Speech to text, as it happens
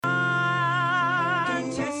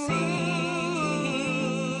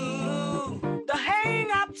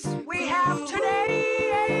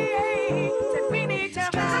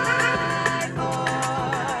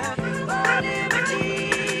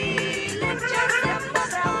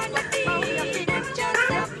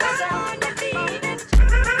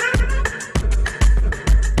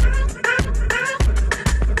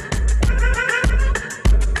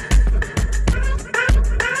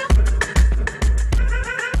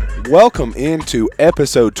welcome into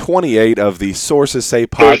episode 28 of the Sources Say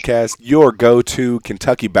podcast, your go-to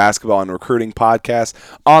Kentucky basketball and recruiting podcast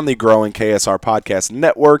on the growing KSR Podcast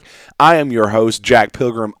Network. I am your host, Jack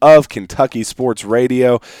Pilgrim of Kentucky Sports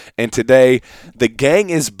Radio, and today the gang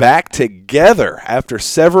is back together after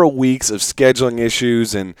several weeks of scheduling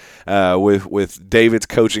issues and with David's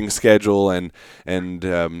coaching schedule and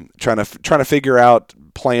trying to figure out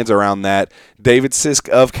plans around that. David Sisk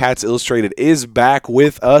of Cats Illustrated is back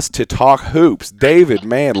with us to talk hoops. David,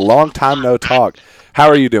 man, long time no talk. How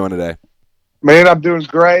are you doing today? Man, I'm doing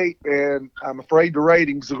great, and I'm afraid the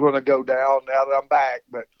ratings are going to go down now that I'm back.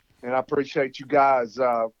 And I appreciate you guys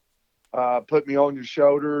putting me on your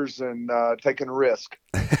shoulders and taking a risk.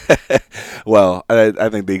 Well, I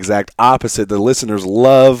think the exact opposite. The listeners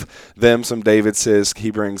love them some David Sisk.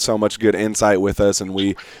 He brings so much good insight with us, and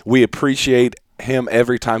we appreciate him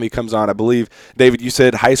every time he comes on. I believe, David, you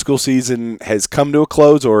said high school season has come to a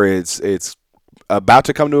close, or it's about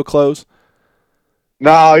to come to a close?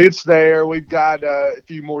 No, it's there. We've got a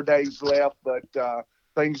few more days left, but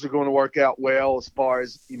things are going to work out well as far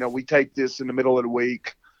as, we take this in the middle of the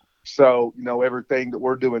week. So, everything that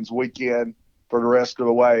we're doing is weekend for the rest of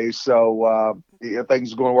the way. So,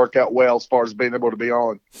 things are going to work out well as far as being able to be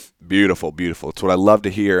on. Beautiful, beautiful. It's what I love to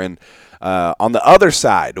hear. And on the other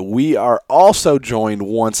side, we are also joined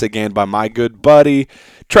once again by my good buddy,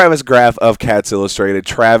 Travis Graff of Cats Illustrated.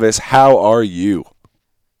 Travis, how are you?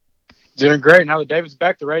 Doing great. Now that David's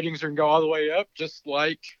back, the ratings are going to go all the way up, just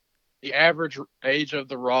like the average age of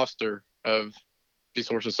the roster of the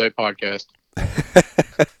Sources Say podcast.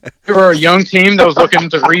 We were a young team that was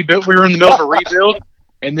looking to rebuild. We were in the middle of a rebuild,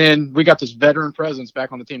 and then we got this veteran presence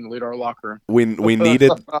back on the team to lead our locker room. We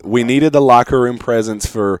needed the locker room presence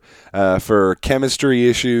for chemistry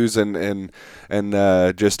issues and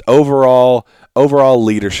just overall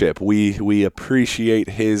leadership. We appreciate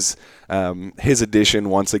his addition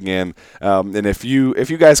once again. And if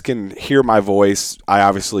you guys can hear my voice, I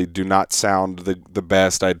obviously do not sound the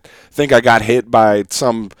best. I think I got hit by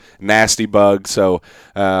some nasty bug, so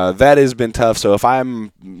that has been tough. So if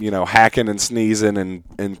I'm hacking and sneezing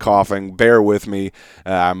and coughing, bear with me.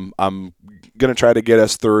 I'm gonna try to get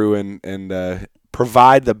us through and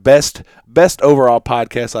provide the best overall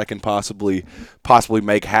podcast I can possibly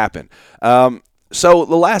make happen. So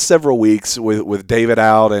the last several weeks with David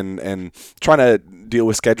out and trying to deal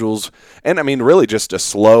with schedules, and I mean really just a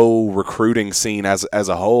slow recruiting scene as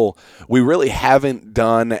a whole, we really haven't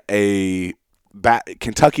done a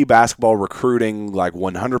Kentucky basketball recruiting like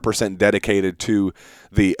 100% dedicated to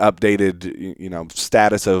the updated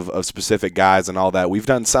status of specific guys and all that. We've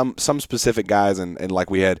done some specific guys, and like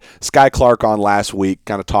we had Sky Clark on last week,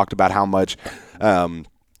 kind of talked about how much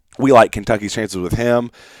we like Kentucky's chances with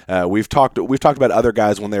him. We've talked about other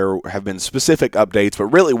guys when there have been specific updates, but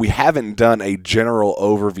really we haven't done a general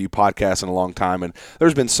overview podcast in a long time. And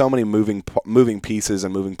there's been so many moving pieces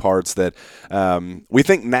and moving parts that we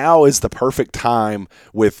think now is the perfect time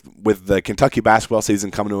with the Kentucky basketball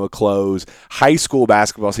season coming to a close, high school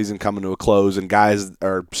basketball season coming to a close, and guys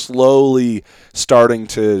are slowly starting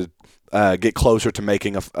to get closer to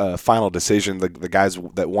making a final decision. The guys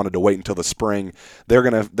that wanted to wait until the spring,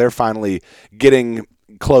 they're finally getting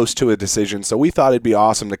close to a decision. So we thought it'd be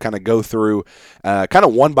awesome to kind of go through kind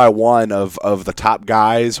of one by one of the top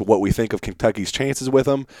guys, what we think of Kentucky's chances with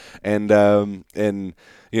them, and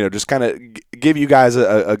just kind of give you guys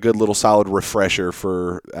a good little solid refresher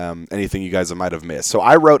for anything you guys might have missed. So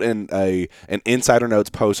I wrote in an Insider Notes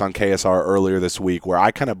post on KSR earlier this week where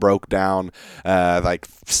I kind of broke down like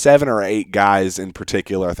 7 or 8 guys in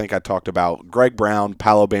particular. I think I talked about Greg Brown,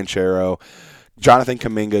 Paolo Banchero, Jonathan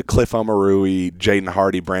Kuminga, Cliff Omarui, Jaden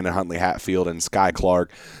Hardy, Brandon Huntley Hatfield, and Sky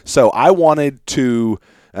Clark. So I wanted to,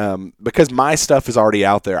 because my stuff is already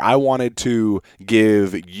out there, I wanted to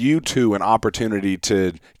give you two an opportunity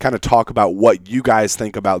to kind of talk about what you guys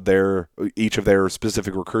think about each of their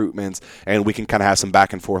specific recruitments, and we can kind of have some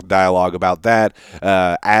back and forth dialogue about that.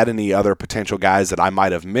 Add any other potential guys that I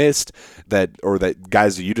might have missed that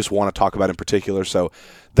guys that you just want to talk about in particular. So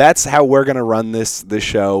that's how we're going to run this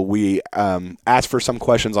show. We asked for some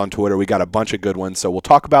questions on Twitter. We got a bunch of good ones. So we'll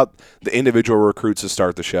talk about the individual recruits to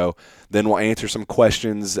start the show. Then we'll answer some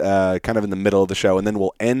questions kind of in the middle of the show. And then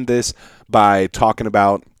we'll end this by talking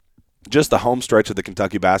about just the home stretch of the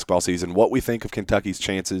Kentucky basketball season, what we think of Kentucky's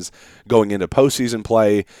chances going into postseason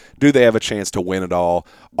play. Do they have a chance to win it all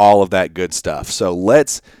of that good stuff. So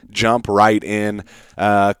let's jump right in.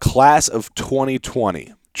 Class of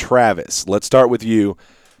 2020. Travis, let's start with you.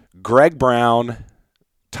 Greg Brown,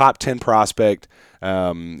 top 10 prospect,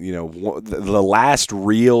 the last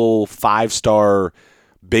real 5-star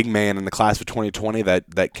big man in the class of 2020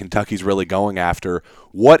 that Kentucky's really going after.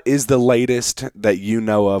 What is the latest that you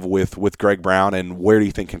know of with Greg Brown, and where do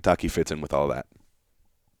you think Kentucky fits in with all that?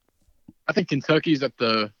 I think Kentucky's at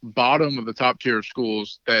the bottom of the top tier of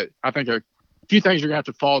schools that I think a few things are going to have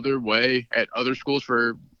to fall their way at other schools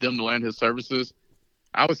for them to land his services.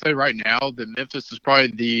 I would say right now that Memphis is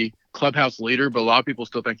probably the clubhouse leader, but a lot of people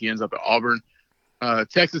still think he ends up at Auburn.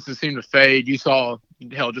 Texas has seemed to fade. You saw,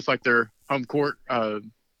 hell, just like their home court,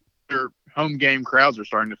 their home game crowds are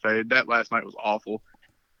starting to fade. That last night was awful,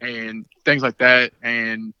 and things like that,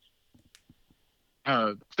 and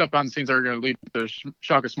stuff behind the scenes that are going to lead to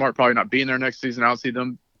Shaka Smart probably not being there next season. I don't see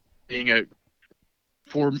them being a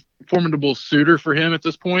formidable suitor for him at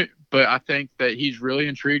this point, but I think that he's really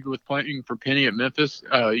intrigued with playing for Penny at Memphis.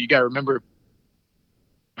 You got to remember,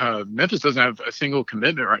 Memphis doesn't have a single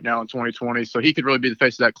commitment right now in 2020, so he could really be the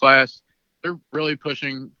face of that class. They're really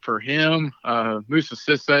pushing for him, Musa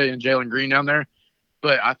Sisse and Jalen Green down there.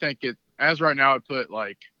 But I think as right now, I'd put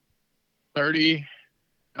like 30,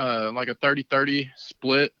 like a 30-30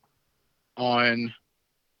 split on.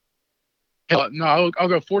 No, I'll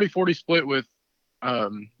go 40-40 split with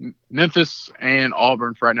Memphis and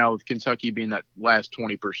Auburn for right now, with Kentucky being that last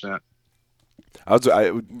 20%.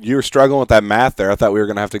 You were struggling with that math there. I thought we were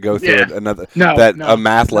going to have to go through a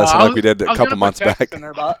math lesson like we did a couple months back.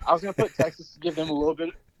 I was going to put Texas to give them a little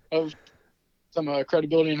bit of some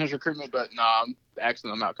credibility in his recruitment, but I'm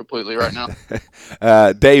axing them out completely right now.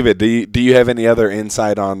 David, do you have any other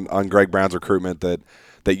insight on Greg Brown's recruitment that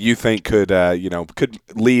you think could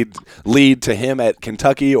lead to him at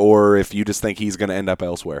Kentucky, or if you just think he's going to end up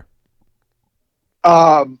elsewhere?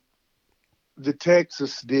 The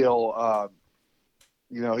Texas deal.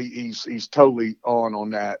 He's totally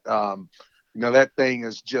on that. That thing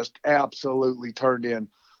is just absolutely turned into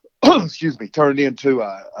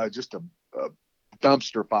just a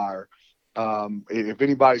dumpster fire. If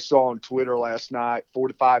anybody saw on Twitter last night, 4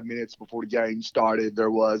 to 5 minutes before the game started,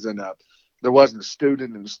 there wasn't a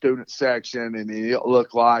student in the student section, and it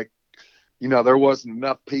looked like, there wasn't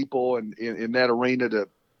enough people in that arena to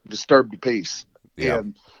disturb the peace. Yeah.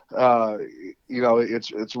 And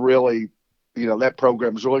it's really, that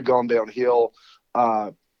program has really gone downhill.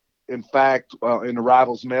 In fact, in the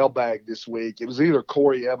Rivals mailbag this week, it was either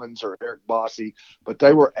Corey Evans or Eric Bosse, but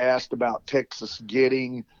they were asked about Texas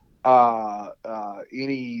getting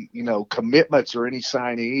any, commitments or any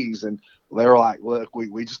signees, and they were like, look,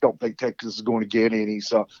 we just don't think Texas is going to get any.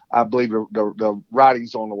 So I believe the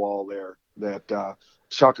writing's on the wall there that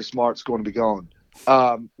Shaka Smart's going to be gone.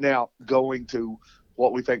 Now, going to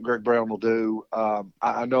what we think Greg Brown will do,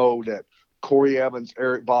 I know that Corey Evans,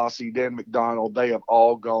 Eric Bosse, Dan McDonald, they have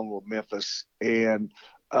all gone with Memphis, and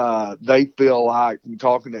they feel like, from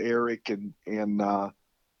talking to Eric and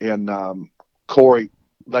Corey,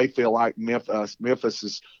 they feel like Memphis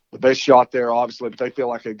is the best shot there, obviously, but they feel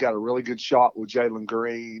like they've got a really good shot with Jalen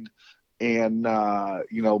Green, and Musa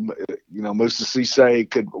Sisse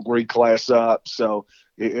could reclass up. So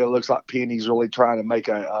it looks like Penny's really trying to make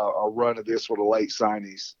a run of this with the late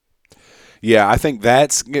signees. Yeah, I think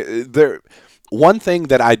that's there. One thing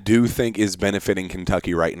that I do think is benefiting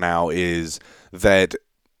Kentucky right now is that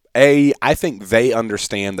I think they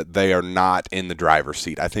understand that they are not in the driver's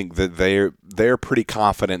seat. I think that they're pretty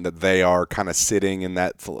confident that they are kind of sitting in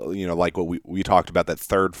that, like what we talked about, that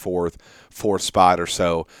third, fourth spot or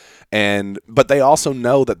so. But they also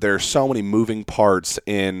know that there are so many moving parts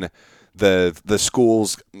in the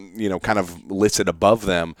schools, kind of listed above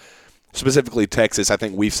them. Specifically Texas, I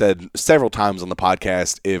think we've said several times on the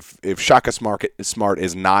podcast, if Shaka Smart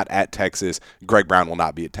is not at Texas, Greg Brown will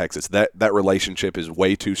not be at Texas. That relationship is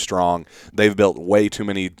way too strong. They've built way too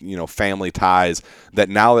many family ties that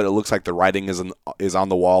now that it looks like the writing is on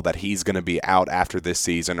the wall that he's going to be out after this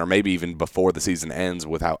season, or maybe even before the season ends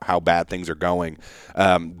with how bad things are going.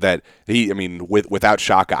 Without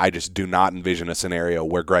Shaka, I just do not envision a scenario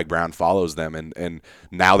where Greg Brown follows them. And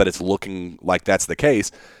now that it's looking like that's the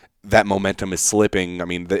case, that momentum is slipping. I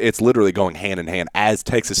mean, it's literally going hand in hand. As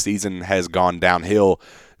Texas season has gone downhill,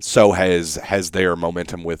 so has their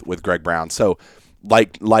momentum with Greg Brown. So,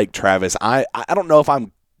 like Travis, I don't know if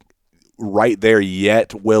I'm right there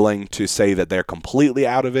yet willing to say that they're completely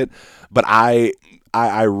out of it, but I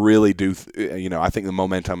really do. I think the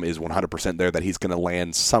momentum is 100% there that he's going to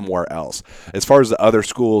land somewhere else. As far as the other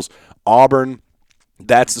schools, Auburn,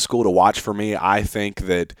 that's the school to watch for me. I think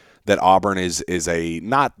that Auburn is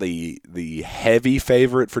not the heavy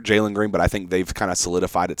favorite for Jalen Green, but I think they've kind of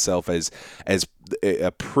solidified itself as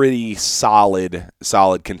a pretty solid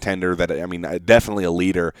contender. Definitely a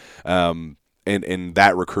leader in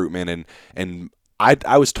that recruitment, and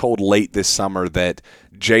I was told late this summer that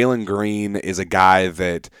Jalen Green is a guy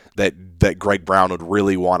that Greg Brown would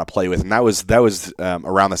really want to play with, and that was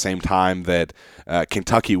around the same time that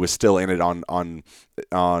Kentucky was still in it on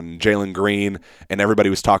Jalen Green, and everybody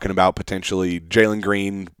was talking about potentially Jalen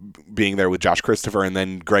Green being there with Josh Christopher, and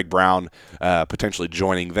then Greg Brown potentially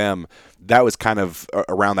joining them. That was kind of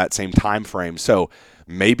around that same time frame. So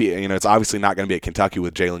maybe, it's obviously not going to be at Kentucky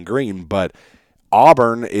with Jalen Green, but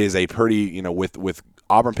Auburn is a pretty, with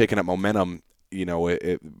Auburn picking up momentum,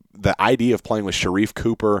 the idea of playing with Sharif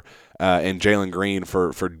Cooper and Jalen Green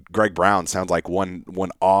for Greg Brown sounds like one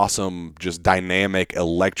awesome, just dynamic,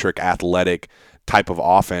 electric, athletic type of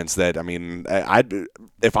offense that,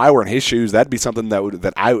 if I were in his shoes, that'd be something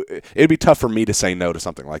it'd be tough for me to say no to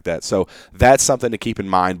something like that. So that's something to keep in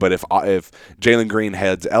mind. But if Jalen Green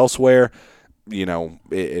heads elsewhere,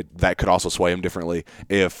 that could also sway him differently.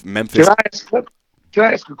 If Memphis, can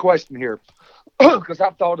I ask a question here? Because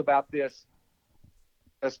I've thought about this.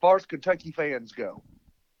 As far as Kentucky fans go,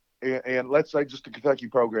 and let's say just the Kentucky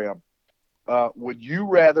program, would you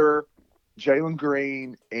rather Jalen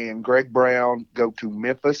Green and Greg Brown go to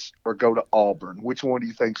Memphis or go to Auburn? Which one do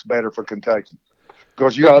you think's better for Kentucky?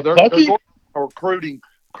 Because they're going recruiting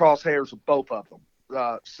crosshairs of both of them.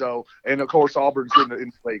 And of course Auburn's in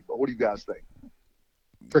the league. But what do you guys think?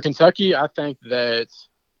 For Kentucky, I think that,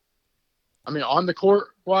 on the court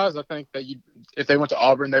wise, I think that if they went to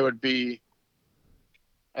Auburn, they would be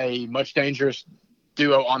a much dangerous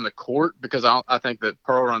duo on the court, because I think that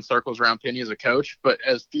Pearl runs circles around Penny as a coach. But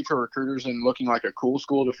as future recruiters and looking like a cool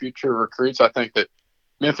school to future recruits, I think that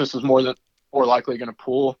Memphis is more likely going to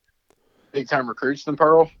pull big time recruits than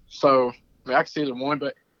Pearl. So I can see either one,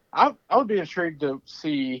 but I would be intrigued to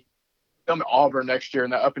see them at Auburn next year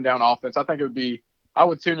in the up and down offense. I think I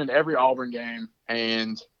would tune in every Auburn game,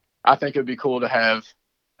 and I think it would be cool to have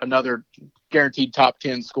another guaranteed top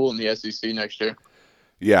 10 school in the SEC next year.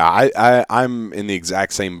 Yeah, I'm in the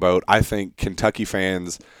exact same boat. I think Kentucky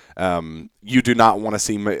fans, you do not want to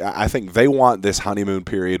see. I think they want this honeymoon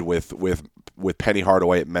period with Penny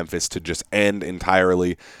Hardaway at Memphis to just end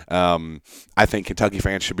entirely. I think Kentucky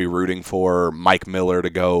fans should be rooting for Mike Miller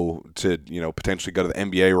to go to, potentially go to the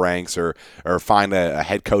NBA ranks or find a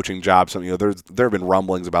head coaching job. Something, there have been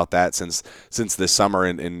rumblings about that since this summer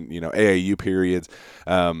in AAU periods.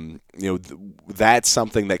 That's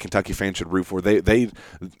something that Kentucky fans should root for.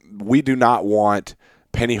 We do not want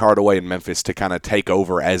Penny Hardaway in Memphis to kind of take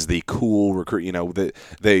over as the cool recruit.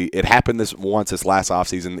 It happened this last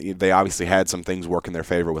offseason. They obviously had some things work in their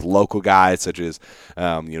favor with local guys such as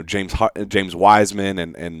James Wiseman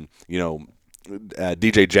and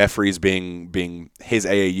DJ Jeffries being his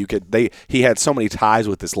AAU kid. He had so many ties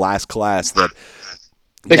with this last class that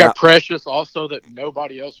they got Precious also that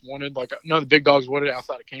nobody else wanted. Like none of the big dogs wanted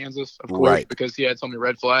outside of Kansas, of course, right, because he had so many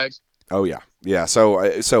red flags. Oh yeah.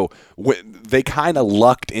 So they kind of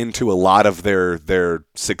lucked into a lot of their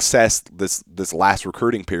success this last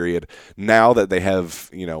recruiting period. Now that they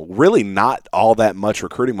have really not all that much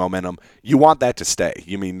recruiting momentum, you want that to stay.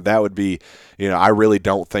 That would be I really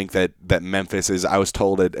don't think that Memphis is. I was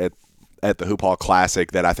told at the Hoop Hall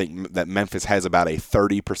Classic that I think that Memphis has about a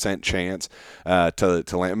 30% chance to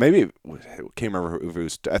land. Maybe I can't remember if it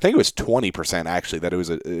was. I think it was 20% actually. That it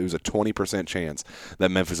was a 20% chance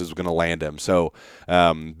that Memphis was going to land him. So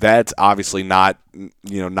that's obviously not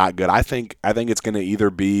not good. I think it's going to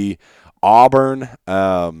either be Auburn.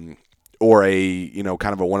 Or a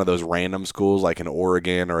kind of one of those random schools like an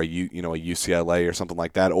Oregon or a UCLA or something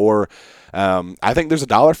like that. Or I think there's a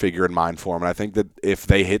dollar figure in mind for him, and I think that if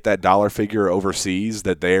they hit that dollar figure overseas,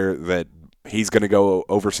 that he's going to go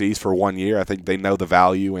overseas for 1 year. I think they know the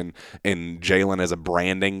value in Jalen as a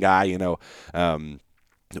branding guy.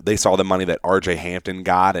 They saw the money that R.J. Hampton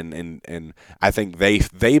got, and I think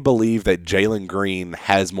they believe that Jalen Green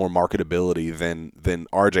has more marketability than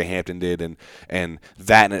R.J. Hampton did, and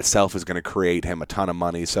that in itself is going to create him a ton of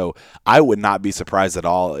money. So I would not be surprised at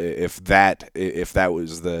all if that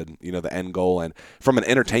was the the end goal. And from an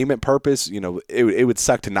entertainment purpose, it would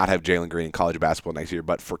suck to not have Jalen Green in college basketball next year.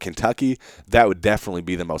 But for Kentucky, that would definitely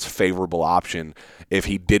be the most favorable option if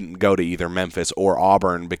he didn't go to either Memphis or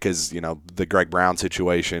Auburn, because the Greg Brown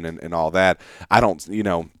situation and all that. I don't,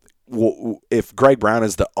 if Greg Brown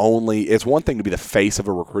is the only, it's one thing to be the face of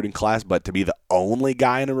a recruiting class, but to be the only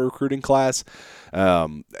guy in a recruiting class,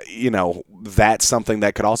 that's something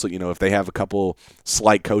that could also, if they have a couple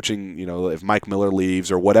slight coaching, if Mike Miller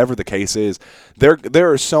leaves or whatever the case is,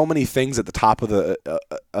 there are so many things at the top of the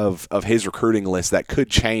of his recruiting list that could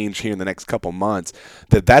change here in the next couple months.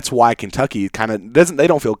 That's why Kentucky kind of they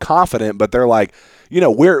don't feel confident, but they're like,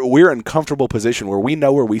 we're in comfortable position where we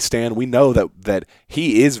know where we stand. We know that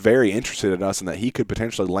he is very interested in us and that he could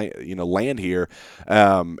potentially land here.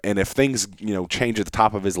 And if things change at the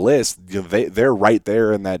top of his list, they're right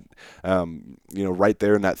there in that right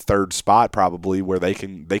there in that third spot probably where they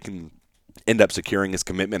can end up securing his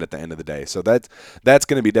commitment at the end of the day. So that's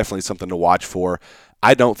going to be definitely something to watch for.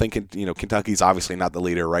 I don't think Kentucky's obviously not the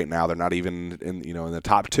leader right now. They're not even in in the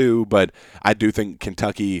top two, but I do think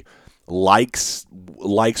Kentucky likes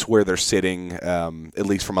where they're sitting, at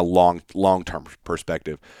least from a long-term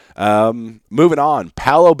perspective. Moving on,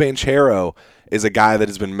 Paolo Banchero is a guy that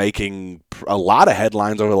has been making a lot of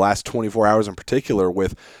headlines over the last 24 hours in particular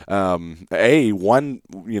with one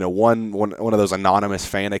of those anonymous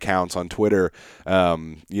fan accounts on Twitter,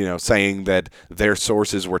 saying that their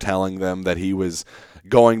sources were telling them that he was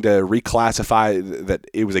going to reclassify, that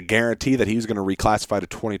it was a guarantee that he was going to reclassify to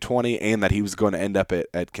 2020 and that he was going to end up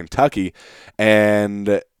at Kentucky.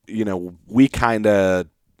 And, we kind of,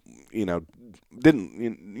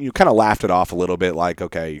 you kind of laughed it off a little bit, like,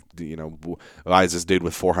 okay, why is this dude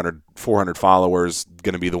with 400 followers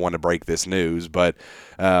going to be the one to break this news? But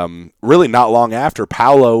really not long after,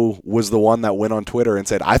 Paolo was the one that went on Twitter and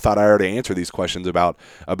said, I thought I already answered these questions about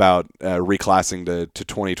reclassing to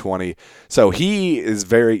 2020. So he is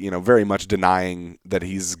very much denying that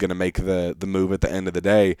he's going to make the move at the end of the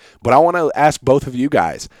day. But I want to ask both of you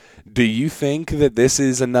guys, do you think that this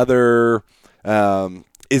is another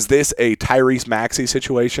is this a Tyrese Maxey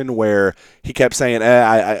situation where he kept saying,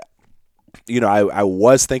 I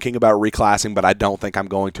was thinking about reclassing, but I don't think I'm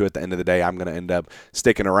going to at the end of the day. I'm going to end up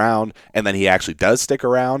sticking around, and then he actually does stick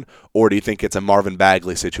around? Or do you think it's a Marvin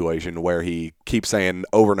Bagley situation where he keeps saying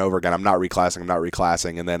over and over again, I'm not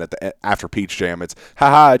reclassing, and then after Peach Jam, it's,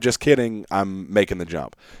 haha, just kidding, I'm making the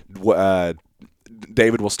jump?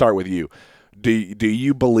 David, we'll start with you. Do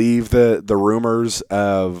you believe the rumors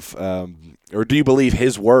of or do you believe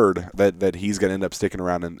his word that he's going to end up sticking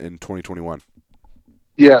around in 2021?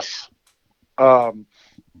 Yes. I've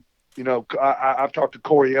talked to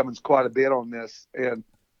Corey Evans quite a bit on this, and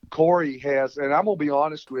Corey has, and I'm going to be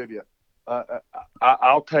honest with you,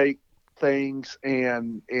 I'll take things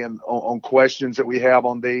and on questions that we have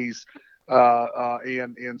on these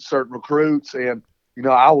and certain recruits, and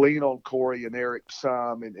I'll lean on Corey and Eric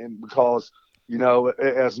some, and because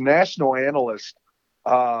as national analysts,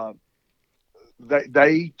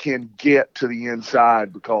 they can get to the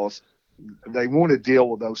inside because they want to deal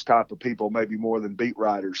with those type of people maybe more than beat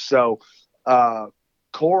writers. So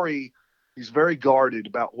Corey, he's very guarded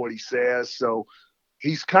about what he says. So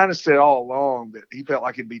he's kind of said all along that he felt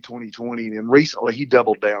like it'd be 2020, and recently he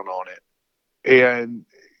doubled down on it. And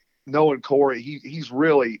knowing Corey, he's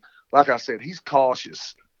really, like I said, he's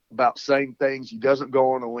cautious about saying things. He doesn't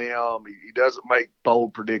go on a limb. He doesn't make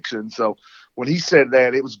bold predictions. So when he said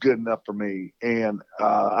that, it was good enough for me. And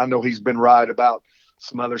I know he's been right about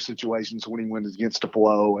some other situations when he went against the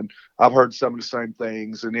flow, and I've heard some of the same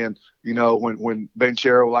things. And then, when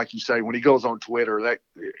Banchero, like you say, when he goes on Twitter, that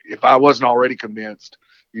if I wasn't already convinced,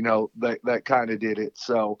 that kind of did it.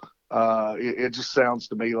 So it just sounds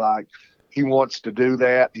to me like he wants to do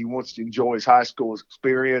that. He wants to enjoy his high school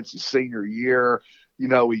experience, his senior year.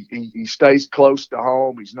 He stays close to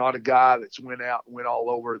home. He's not a guy that's went all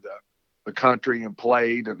over the country and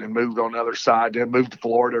played and then moved on the other side, then moved to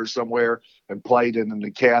Florida or somewhere and played in an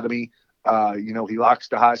academy. He likes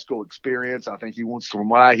the high school experience. I think he wants to, from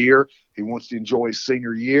what I hear, he wants to enjoy his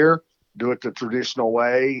senior year, do it the traditional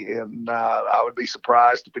way. And I would be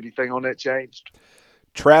surprised if anything on that changed.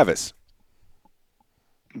 Travis.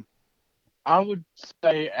 I would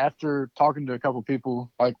say, after talking to a couple people,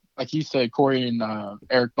 like you said, Corey and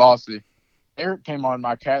Eric Bossy, Eric came on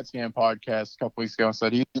my CAT Scan podcast a couple weeks ago and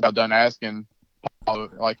said he's about done asking.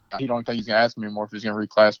 Like, he don't think he's going to ask me anymore if he's going to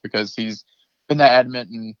reclass, because he's been that adamant.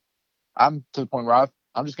 And I'm to the point where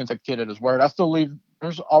I'm just going to take the kid at his word. I still believe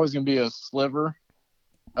there's always going to be a sliver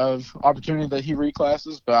of opportunity that he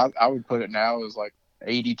reclasses, but I would put it now as like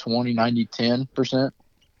 80-20,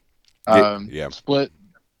 90-10%. Split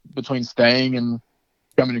between staying and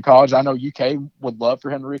coming to college. I know UK would love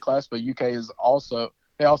for him to reclass, but UK is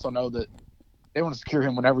they also know that they want to secure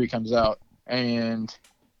him whenever he comes out. And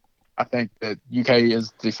I think that UK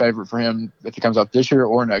is the favorite for him if he comes out this year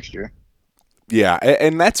or next year. Yeah,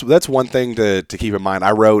 and that's one thing to keep in mind.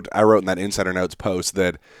 I wrote in that Insider Notes post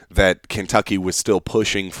that Kentucky was still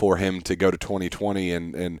pushing for him to go to 2020,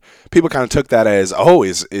 and people kind of took that as, oh,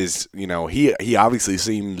 is he obviously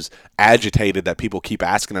seems agitated that people keep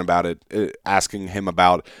asking asking him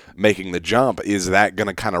about making the jump. Is that going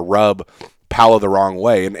to kind of rub Paolo the wrong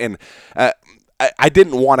way? And I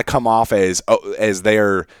didn't want to come off as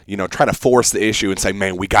they're trying to force the issue and say,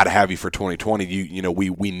 man, we got to have you for 2020.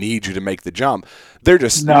 We need you to make the jump. They're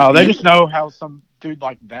just they just know how some dude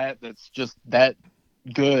like that's just that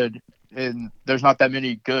good, and there's not that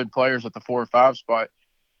many good players at the 4 or 5 spot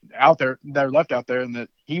out there that are left out there, and that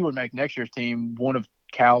he would make next year's team one of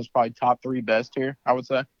Cal's probably top 3 best here, I would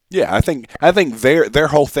say. Yeah, I think their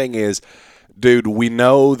whole thing is, dude, we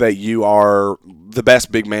know that you are the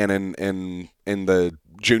best big man in the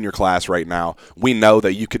junior class right now. We know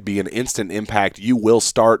that you could be an instant impact. You will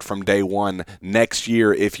start from day one next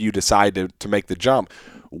year if you decide to make the jump.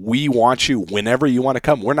 We want you whenever you want to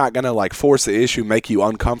come. We're not going to force the issue, make you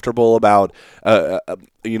uncomfortable about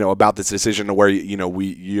about this decision to where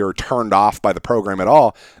you're turned off by the program at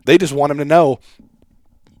all. They just want him to know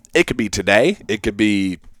it could be today, it could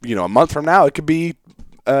be a month from now, it could be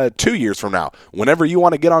 2 years from now. Whenever you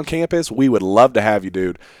want to get on campus, we would love to have you,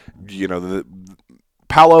 dude.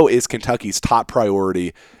 Paolo is Kentucky's top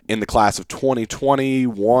priority in the class of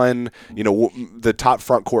 2021, the top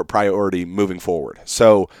front court priority moving forward.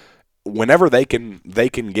 So whenever they can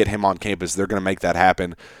get him on campus, they're going to make that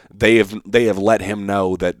happen. They have let him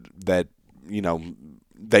know that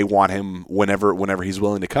they want him whenever he's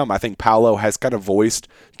willing to come. I think Paolo has kind of voiced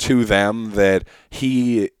to them that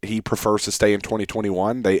he prefers to stay in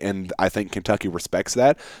 2021. And I think Kentucky respects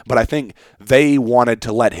that. But I think they wanted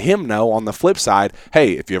to let him know on the flip side,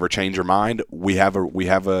 hey, if you ever change your mind, we have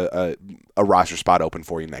a roster spot open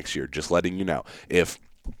for you next year. Just letting you know. If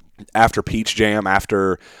after Peach Jam,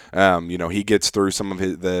 after he gets through some of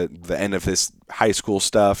the end of his high school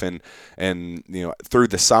stuff and through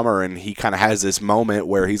the summer, and he kind of has this moment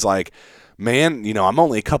where he's like, man, I'm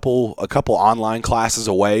only a couple online classes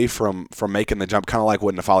away from making the jump, kind of like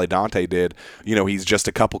what N'Faly Dante did. He's just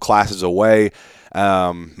a couple classes away.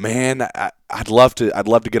 Man, I'd love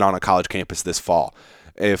to get on a college campus this fall.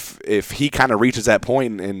 If he kind of reaches that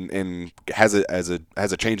point and has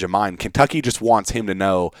a change of mind, Kentucky just wants him to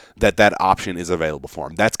know that option is available for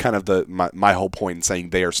him. That's kind of my whole point in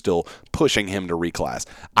saying they are still pushing him to reclass.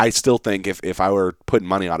 I still think if I were putting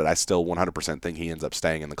money on it, I still 100% think he ends up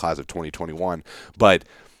staying in the class of 2021. But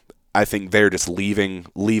I think they're just leaving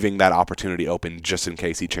that opportunity open just in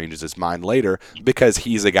case he changes his mind later, because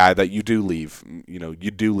he's a guy that you do leave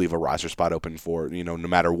a roster spot open for, no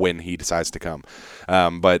matter when he decides to come.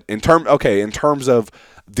 But in terms of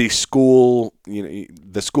the school,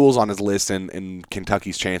 the schools on his list and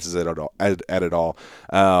Kentucky's chances at it all,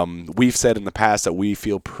 we've said in the past that we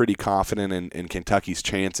feel pretty confident in Kentucky's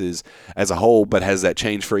chances as a whole. But has that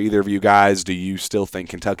changed for either of you guys? Do you still think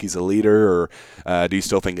Kentucky's a leader, or do you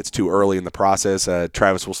still think it's too early in the process?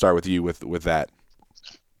 Travis, we'll start with you with that.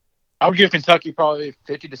 I would give Kentucky probably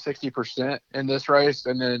 50 to 60% in this race,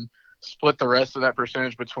 and then split the rest of that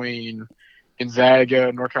percentage between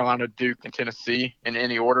Gonzaga, North Carolina, Duke, and Tennessee in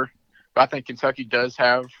any order. But I think Kentucky does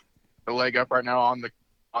have the leg up right now on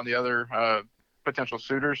the other potential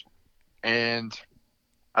suitors, and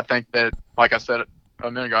I think that, like I said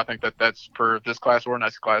a minute ago, I think that that's for this class or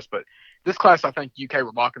next class. But this class, I think UK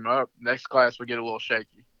would lock him up. Next class would get a little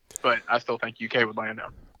shaky, but I still think UK would land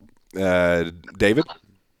him. David?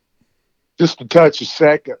 Just to touch a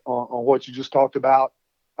second on what you just talked about,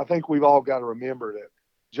 I think we've all got to remember that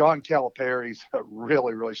John Calipari's a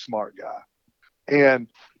really, really smart guy. And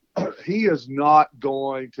he is not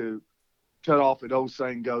going to cut off, an old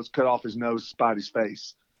saying goes, cut off his nose, spite his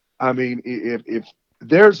face. I mean, if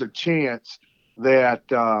there's a chance that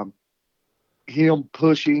him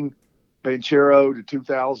pushing Banchero to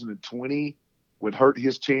 2020 would hurt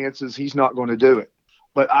his chances, he's not going to do it.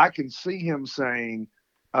 But I can see him saying,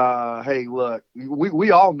 hey, look,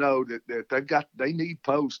 we all know that they need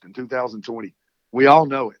post in 2020. We all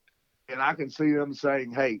know it. And I can see them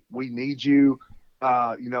saying, hey, we need you.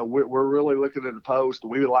 We're really looking at the post,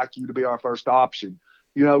 and we would like you to be our first option.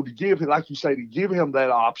 To give him, like you say, to give him that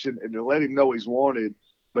option and to let him know he's wanted.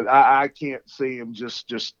 But I can't see him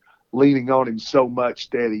just leaning on him so much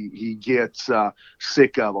that he gets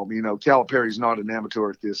sick of him. Calipari's not an amateur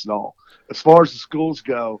at this at all. As far as the schools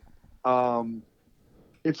go,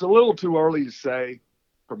 it's a little too early to say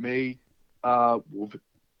for me.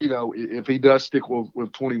 If he does stick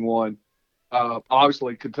with 21,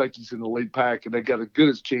 obviously Kentucky's in the lead pack and they got as good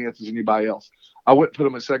a chance as anybody else. I wouldn't put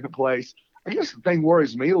them in second place. I guess the thing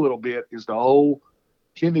worries me a little bit is the whole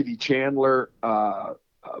Kennedy Chandler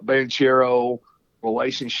Banchero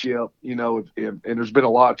relationship. And there's been a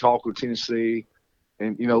lot of talk with Tennessee,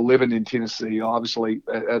 and living in Tennessee, obviously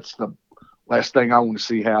that's the last thing I want to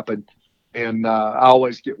see happen. And I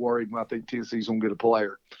always get worried when I think Tennessee's gonna get a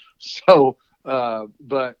player. So,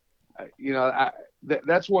 but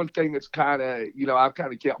that's one thing that's kind of I've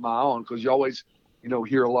kind of kept my eye on, because you always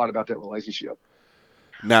hear a lot about that relationship.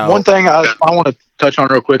 Now, One thing I want to touch on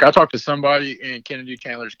real quick. I talked to somebody in Kennedy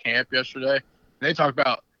Chandler's camp yesterday. And they talked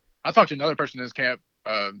about. I talked to another person in his camp.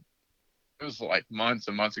 It was like months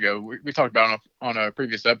and months ago. We talked about on a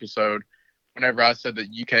previous episode. Whenever I said that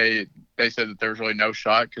UK, they said that there was really no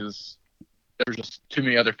shot because there was just too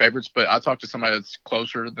many other favorites. But I talked to somebody that's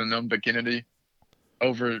closer than them to Kennedy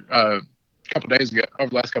over a couple of days ago, over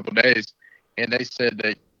the last couple of days, and they said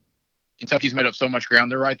that Kentucky's made up so much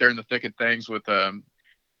ground. They're right there in the thick of things with I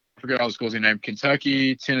forget all the schools he named: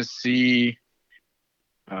 Kentucky, Tennessee,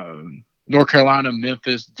 North Carolina,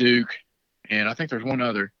 Memphis, Duke, and I think there's one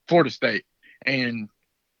other, Florida State. And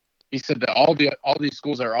he said that all these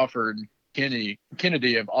schools that are offered Kennedy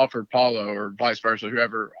have offered Paulo, or vice versa.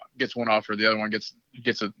 Whoever gets one offer, the other one gets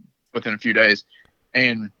it within a few days.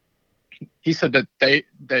 And he said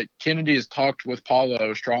that Kennedy has talked with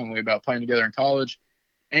Paulo strongly about playing together in college,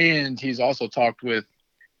 and he's also talked with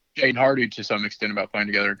Jaden Hardy to some extent about playing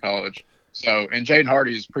together in college. So, and Jaden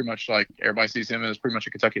Hardy is pretty much like everybody sees him as pretty much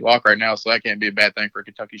a Kentucky lock right now, so that can't be a bad thing for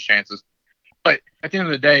Kentucky's chances. But at the end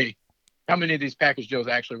of the day, how many of these package deals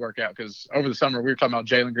actually work out? Because over the summer, we were talking about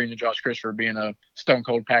Jalen Green and Josh Christopher being a stone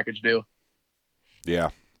cold package deal.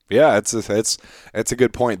 yeah, it's a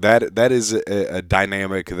good point. That is a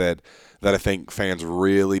dynamic that I think fans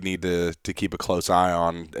really need to keep a close eye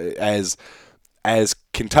on as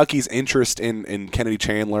Kentucky's interest in Kennedy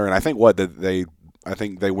Chandler, and I think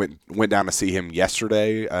they went down to see him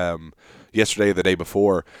yesterday. Yesterday, the day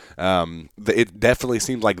before, it definitely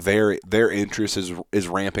seems like their interest is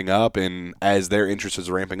ramping up, and as their interest is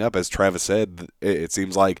ramping up, as Travis said, it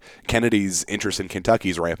seems like Kennedy's interest in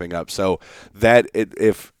Kentucky is ramping up. So that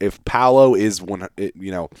if Paolo is one,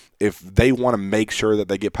 if they want to make sure that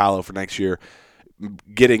they get Paolo for next year,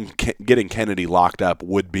 getting Kennedy locked up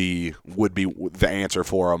would be the answer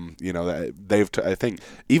for them. I think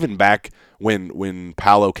even back when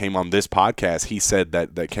Paolo came on this podcast, he said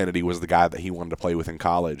that Kennedy was the guy that he wanted to play with in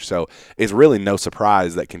college. So it's really no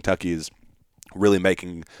surprise that Kentucky is really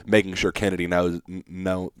making sure Kennedy know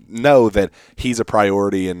that he's a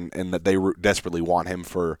priority and that they desperately want him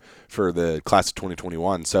for the class of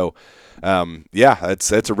 2021. So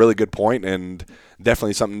that's a really good point, and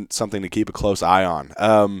definitely something to keep a close eye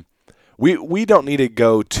on. We don't need to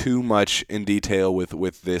go too much in detail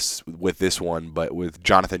with this one, but with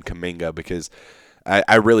Jonathan Kuminga, because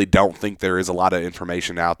I really don't think there is a lot of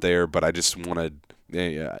information out there, but I just want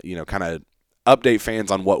to kind of update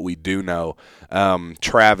fans on what we do know.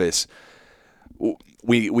 Travis,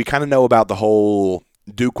 we kind of know about the whole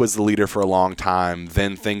Duke was the leader for a long time,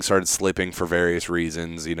 then things started slipping for various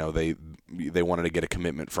reasons. They wanted to get a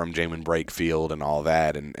commitment from Jamin Brakefield and all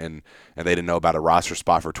that, and they didn't know about a roster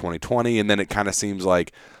spot for 2020, and then it kind of seems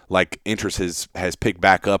like interest has picked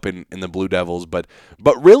back up in the Blue Devils, but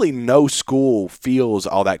really no school feels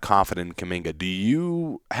all that confident in Kuminga. Do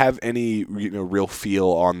you have any real feel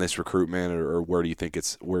on this recruitment, or where you think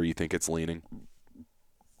it's leaning?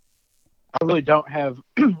 I really don't have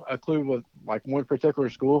a clue with like one particular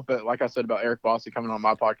school, but like I said about Eric Bossy coming on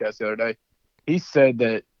my podcast the other day, he said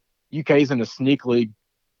that UK's in a sneakily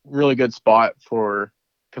really good spot for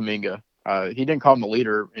Kuminga. He didn't call him the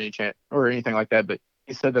leader or anything like that, but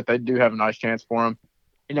he said that they do have a nice chance for him.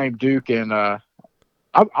 He named Duke and I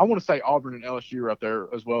want to say Auburn and LSU are up there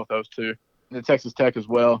as well with those two, and then Texas Tech as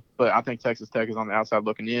well. But I think Texas Tech is on the outside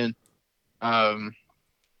looking in.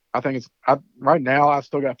 I think right now I've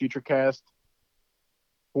still got FutureCast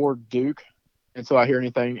for Duke until I hear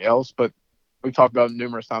anything else. But we've talked about it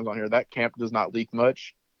numerous times on here. That camp does not leak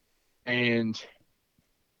much. And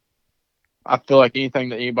I feel like anything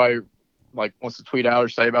that anybody wants to tweet out or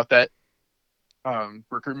say about that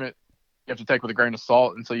recruitment, you have to take with a grain of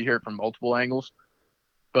salt until you hear it from multiple angles.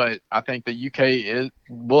 But I think the UK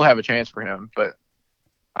will have a chance for him, but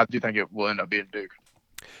I do think it will end up being Duke.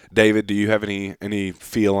 David, do you have any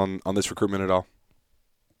feel on this recruitment at all?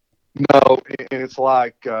 No, and it's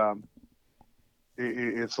like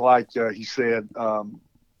he said.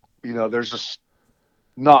 There's just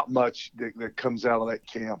not much that comes out of that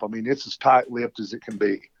camp. I mean, it's as tight-lipped as it can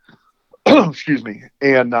be. Excuse me.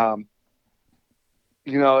 And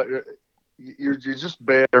you're just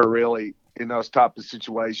better really in those type of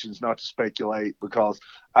situations, not to speculate, because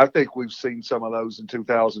I think we've seen some of those in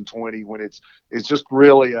 2020 when it's just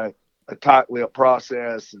really a tight-lipped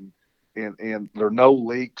process, and there are no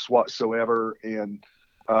leaks whatsoever, and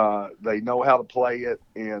they know how to play it,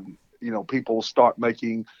 and people start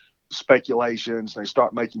making speculations, they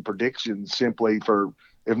start making predictions simply for,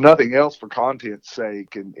 if nothing else, for content's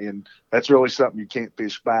sake, and that's really something you can't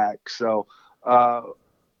fish back. So, who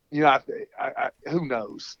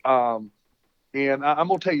knows? And I'm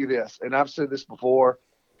going to tell you this, and I've said this before: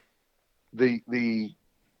 the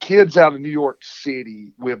kids out of New York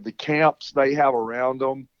City, with the camps they have around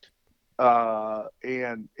them,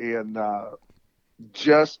 and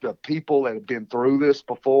just the people that have been through this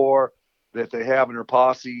before, that they have in their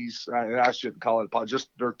posses. I shouldn't call it a posse, just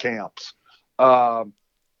their camps. Um,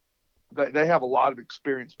 they have a lot of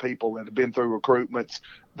experienced people that have been through recruitments.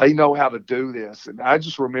 They know how to do this. And I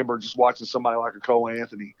just remember just watching somebody like a Cole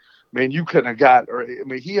Anthony. Man, you couldn't have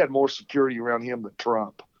he had more security around him than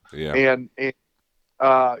Trump. Yeah. And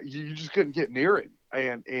you just couldn't get near him.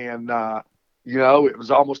 And it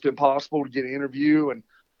was almost impossible to get an interview. And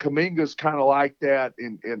Kuminga's kind of like that,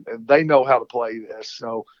 and they know how to play this.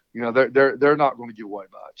 So, they're not going to give away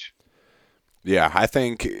much. Yeah, I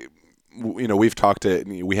think we've talked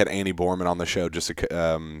we had Andy Borman on the show just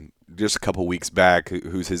a couple weeks back,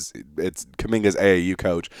 who's it's Kuminga's AAU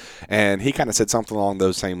coach, and he kind of said something along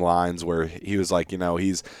those same lines, where he was like,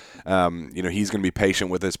 he's going to be patient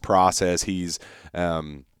with this process. He's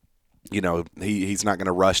he's not going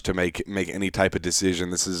to rush to make any type of decision.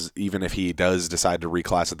 This is, even if he does decide to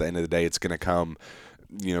reclass at the end of the day, it's going to come,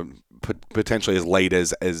 potentially as late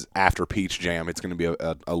as after Peach Jam. It's going to be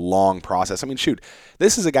a long process. I mean, shoot,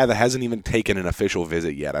 this is a guy that hasn't even taken an official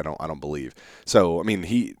visit yet. I don't believe. So, I mean,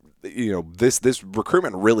 this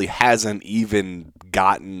recruitment really hasn't even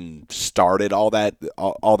gotten started all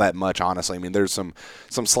that much, honestly. I mean, there's some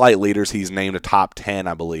slight leaders. He's named a top 10,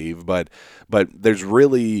 I believe, but there's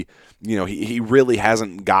really, he really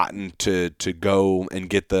hasn't gotten to go and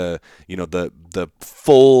get the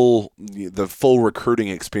full recruiting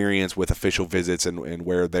experience with official visits, and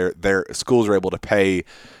where their schools are able to pay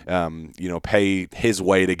his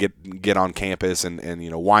way to get on campus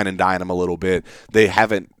and wine and dine him a little bit. They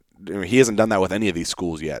haven't. He hasn't done that with any of these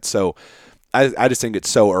schools yet. So I just think it's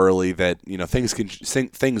so early that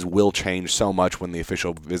things will change so much when the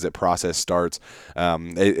official visit process starts.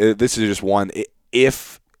 This is just one.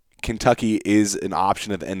 If Kentucky is an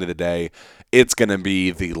option at the end of the day, it's going to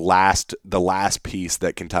be the last piece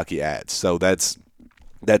that Kentucky adds. So that's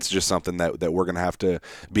just something that we're going to have to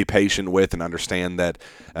be patient with and understand that,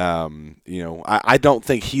 I don't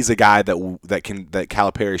think he's a guy that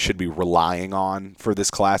Calipari should be relying on for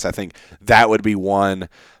this class. I think that would be one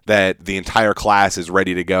that the entire class is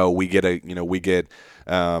ready to go. We get a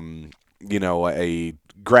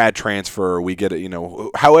grad transfer, we get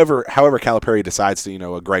however Calipari decides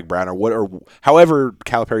to, a Greg Brown or however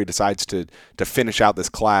Calipari decides to finish out this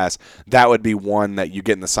class, that would be one that you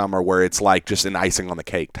get in the summer where it's like just an icing on the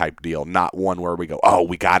cake type deal, not one where we go, oh,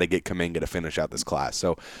 we got to get Kuminga to finish out this class.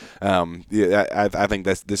 So I think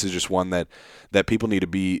this is just one that people need to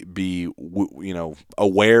be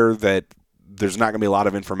aware that there's not going to be a lot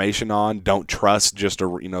of information on. Don't trust just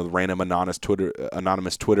random anonymous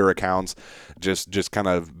Twitter accounts. Just kind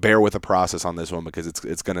of bear with the process on this one, because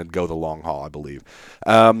it's going to go the long haul, I believe.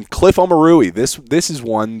 Cliff Omoruyi. This is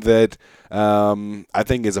one that I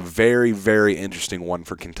think is a very, very interesting one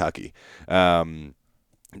for Kentucky.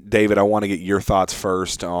 David, I want to get your thoughts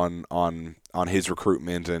first on his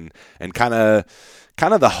recruitment and kind of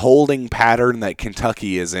the holding pattern that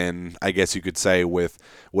Kentucky is in, I guess you could say, with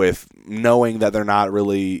knowing that they're not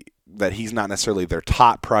really, that he's not necessarily their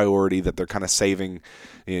top priority, that they're kind of saving.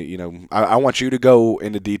 I want you to go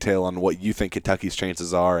into detail on what you think Kentucky's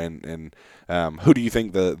chances are, and who do you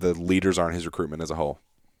think the leaders are in his recruitment as a whole?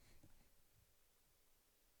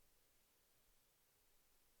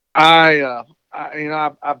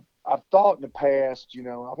 I've thought in the past,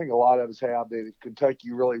 I think a lot of us have, that if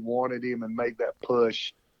Kentucky really wanted him and made that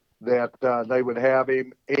push, that they would have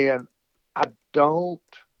him. And I don't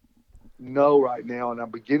know right now, and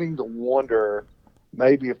I'm beginning to wonder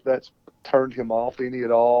maybe if that's turned him off any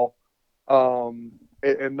at all.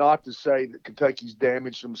 And not to say that Kentucky's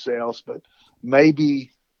damaged themselves, but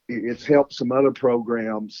maybe it's helped some other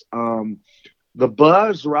programs. The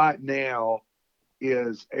buzz right now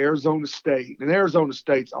is Arizona State, and Arizona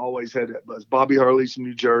State's always had that buzz. Bobby Hurley's from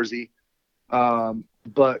New Jersey,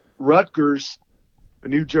 but Rutgers, a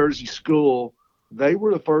New Jersey school, they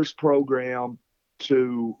were the first program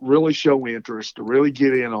to really show interest, to really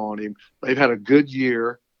get in on him. They've had a good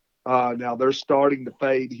year. Now they're starting to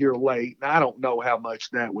fade here late, and I don't know how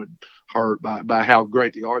much that would hurt by how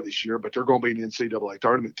great they are this year, but they're going to be an NCAA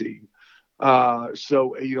tournament team.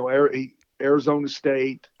 So Arizona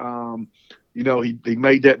State, he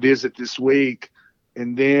made that visit this week,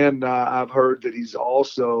 and then I've heard that he's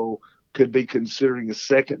also could be considering a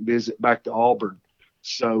second visit back to Auburn.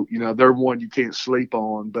 So they're one you can't sleep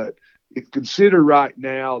on. But it's considered right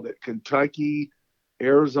now that Kentucky,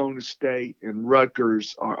 Arizona State, and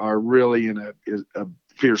Rutgers are really in a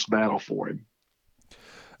fierce battle for him.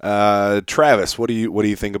 Travis, what do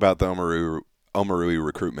you think about the Omarui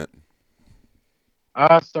recruitment?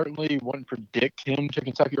 I certainly wouldn't predict him to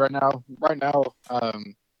Kentucky right now. Right now,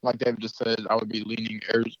 like David just said, I would be leaning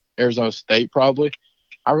Arizona State probably.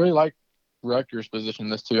 I really like Rutgers' position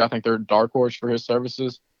in this too. I think they're a dark horse for his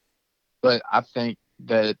services. But I think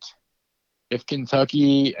that if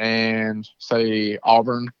Kentucky and, say,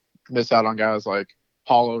 Auburn miss out on guys like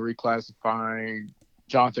Paulo reclassifying,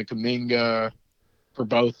 Jonathan Kuminga for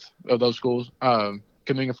both of those schools,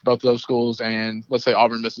 and let's say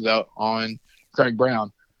Auburn misses out on Craig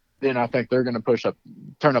Brown, then I think they're going to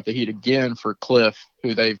turn up the heat again for Cliff,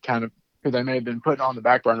 who they may have been putting on the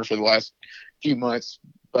back burner for the last few months,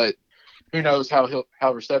 but who knows how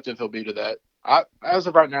receptive he'll be to that. As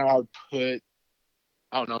of right now, I would put,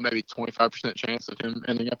 I don't know, maybe 25% chance of him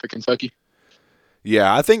ending up at Kentucky.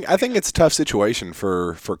 Yeah, I think it's a tough situation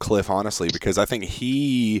for Cliff, honestly, because I think like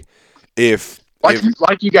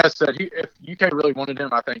you guys said, if UK really wanted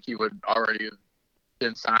him, I think he would already have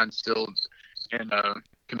been signed, still, and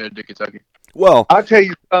committed to Kentucky. Well, I'll tell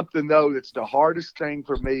you something, though, that's the hardest thing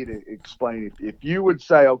for me to explain. If you would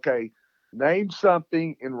say, okay, name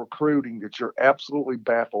something in recruiting that you're absolutely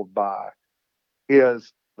baffled by,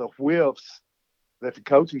 is the whiffs that the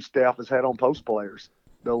coaching staff has had on post players.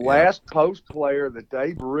 The last post player that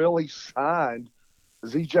they've really signed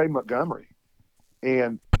is E.J. Montgomery.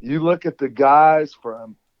 And you look at the guys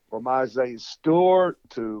from Isaiah Stewart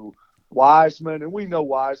to Wiseman, and we know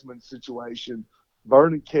Wiseman's situation,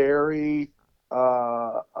 Vernon Carey,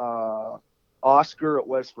 Oscar at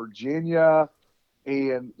West Virginia,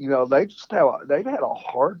 and they've had a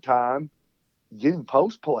hard time getting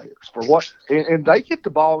post players for what, and they get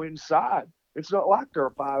the ball inside. It's not like they're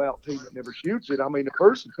a 5-out team that never shoots it. I mean, the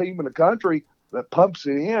first team in the country that pumps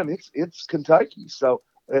it in, it's Kentucky. So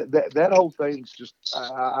that whole thing's just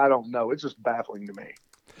I don't know. It's just baffling to me.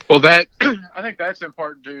 Well, I think that's in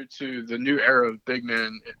part due to the new era of big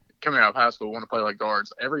men coming out of high school want to play like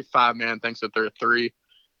guards. Every 5-man thinks that they're a 3,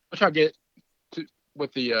 which I get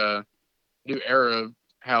with the new era of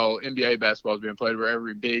how NBA basketball is being played, where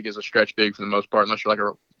every big is a stretch big for the most part, unless you're like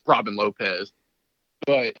a Robin Lopez.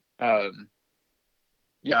 But I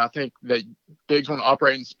think that bigs want to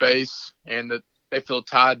operate in space, and that they feel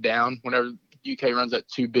tied down whenever UK runs that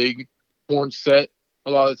 2 big horn set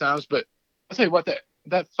a lot of the times. But I'll tell you what, that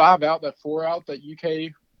 5-out, that 4-out that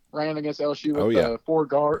UK ran against LSU with the 4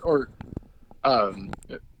 guard, or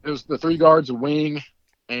it was the 3 guards, a wing,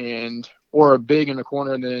 or a big in the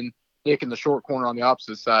corner, and then Nick in the short corner on the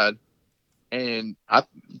opposite side. And that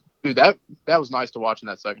was nice to watch in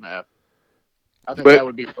that second half. I think that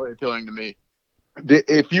would be really appealing to me.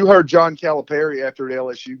 If you heard John Calipari after the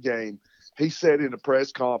LSU game, he said in a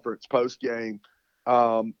press conference post game,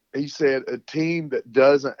 he said a team that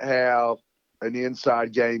doesn't have an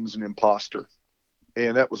inside game is an imposter,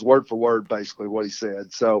 and that was word for word basically what he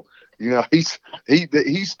said. So he's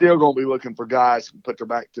still going to be looking for guys who put their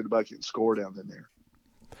back to the bucket and score down in there.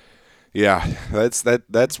 Yeah, that's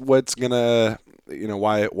what's gonna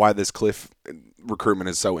why this Cliff recruitment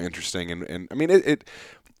is so interesting, and I mean it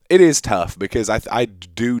is tough because I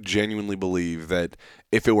do genuinely believe that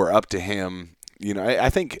if it were up to him, I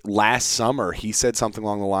think last summer he said something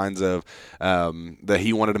along the lines of that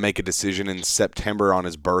he wanted to make a decision in September on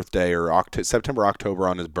his birthday, or September-October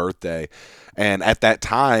on his birthday. And at that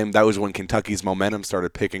time, that was when Kentucky's momentum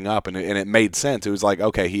started picking up, and it made sense. It was like,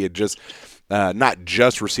 okay, he had just not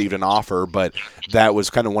just received an offer, but that was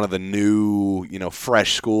kind of one of the new,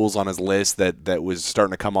 fresh schools on his list that was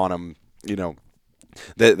starting to come on him,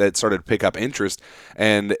 that started to pick up interest,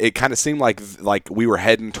 and it kind of seemed like we were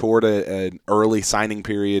heading toward an early signing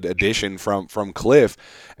period addition from Cliff,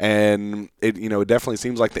 and it definitely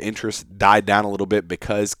seems like the interest died down a little bit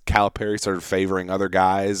because Calipari started favoring other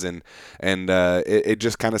guys, and it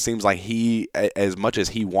just kind of seems like he, as much as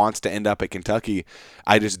he wants to end up at Kentucky,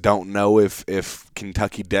 I just don't know if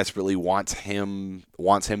Kentucky desperately wants him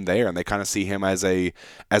there, and they kind of see him as a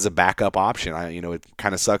backup option. It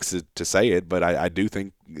kind of sucks to say it, but I do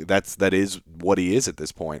think that is what he is at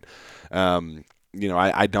this point.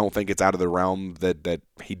 I don't think it's out of the realm that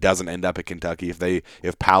he doesn't end up at Kentucky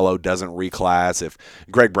if Paolo doesn't reclass, if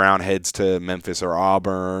Greg Brown heads to Memphis or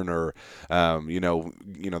Auburn, or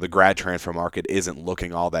the grad transfer market isn't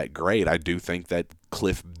looking all that great. I do think that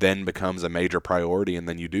Cliff then becomes a major priority, and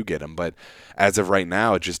then you do get him. But as of right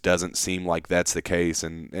now, it just doesn't seem like that's the case,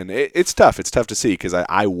 and it's tough. It's tough to see because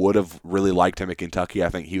I would have really liked him at Kentucky. I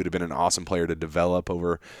think he would have been an awesome player to develop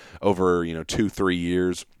over 2-3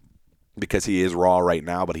 years, because he is raw right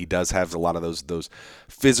now, but he does have a lot of those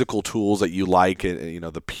physical tools that you like.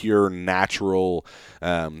 The pure natural,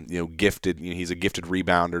 gifted. He's a gifted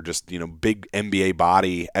rebounder, just big NBA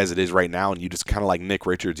body as it is right now, and you just kind of like Nick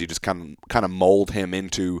Richards, you just kind of mold him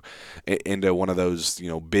into one of those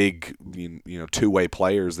big two-way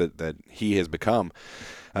players that he has become.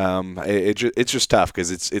 It's just tough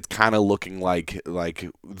because it's kind of looking like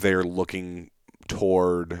they're looking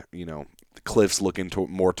toward Cliff's looking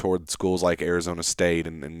more toward schools like Arizona State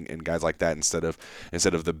and guys like that instead of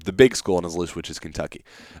the big school in his list, which is Kentucky.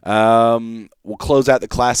 We'll close out the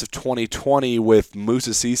class of 2020 with Moussa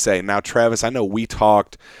Cisse. Now, Travis, I know we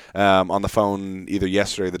talked on the phone either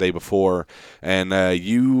yesterday or the day before, and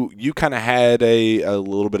you kind of had a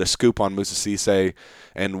little bit of scoop on Moussa Cisse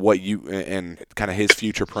and and kind of his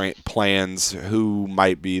future plans, who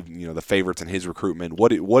might be the favorites in his recruitment. What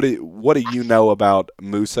do you know about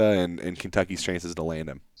Moussa and Kentucky's chances to land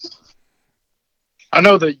him? I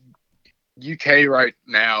know that UK right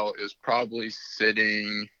now is probably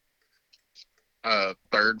sitting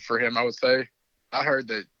third for him, I would say. I heard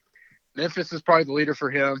that Memphis is probably the leader for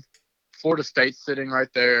him. Florida State's sitting right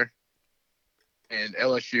there, and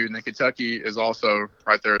LSU, and then Kentucky is also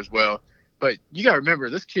right there as well. But you got to remember,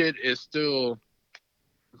 this kid is still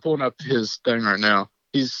pulling up his thing right now.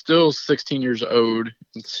 He's still 16 years old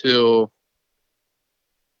until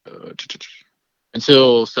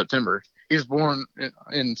September. He was born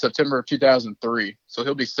in September of 2003, so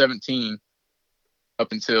he'll be 17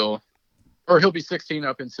 he'll be 16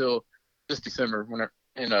 up until this December.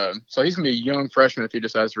 So he's gonna be a young freshman if he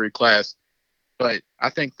decides to reclass. But I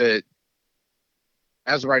think that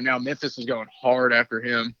as of right now, Memphis is going hard after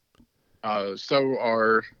him. So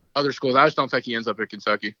are other schools. I just don't think he ends up at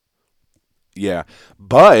Kentucky. Yeah,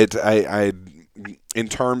 but I in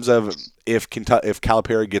terms of if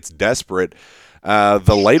Calipari gets desperate,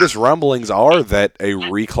 the latest rumblings are that a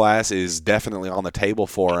reclass is definitely on the table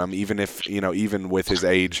for him, even with his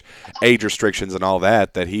age restrictions and all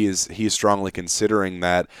that he is strongly considering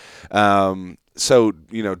that. So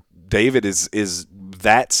David, is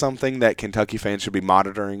that something that Kentucky fans should be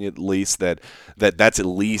monitoring, at least that's at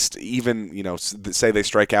least, even say they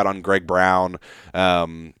strike out on Greg Brown.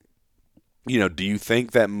 Do you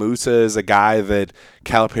think that Moussa is a guy that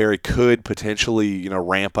Calipari could potentially,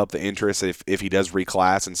 ramp up the interest if he does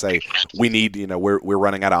reclass and say, we need, we're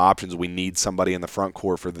running out of options, we need somebody in the front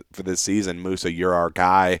court for this season. Moussa, you're our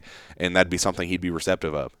guy, and that'd be something he'd be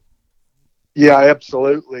receptive of. Yeah,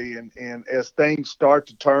 absolutely. And as things start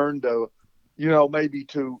to turn to, maybe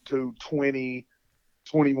to 20,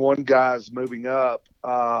 21 guys moving up,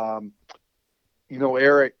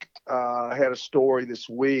 Eric had a story this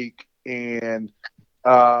week, and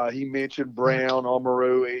he mentioned Brown,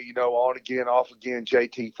 Omarui, on again, off again,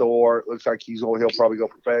 JT Thor. It looks like he'll probably go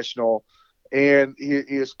professional. And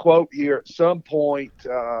his quote here, at some point,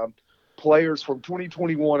 players from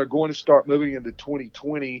 2021 are going to start moving into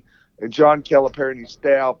 2020, and John Calipari and his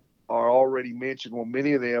staff are already mentioned. Well,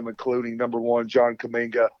 many of them, including number one, John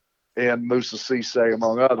Kuminga and Moussa Cisse,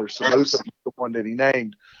 among others. So Moussa is the one that he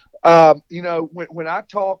named. When I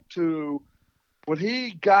talked to, when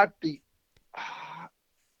he got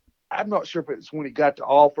I'm not sure if it's when he got the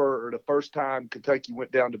offer or the first time Kentucky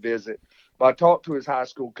went down to visit, but I talked to his high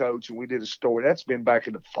school coach, and we did a story. That's been back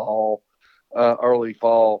in the fall, early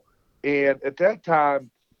fall. And at that time,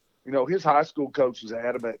 his high school coach was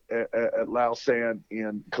adamant at Lausanne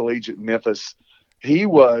in collegiate Memphis. He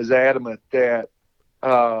was adamant that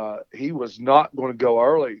he was not going to go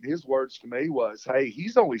early. His words to me was, hey,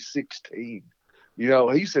 he's only 16.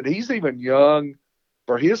 He said he's even young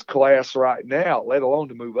for his class right now, let alone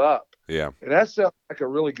to move up. Yeah. And that sounds like a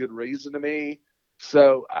really good reason to me.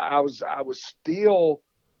 So I was still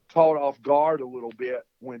caught off guard a little bit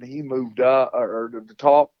when he moved up, or the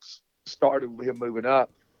talks started with him moving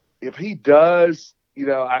up. If he does,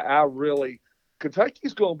 I really –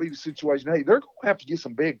 Kentucky's going to be the situation, hey, they're going to have to get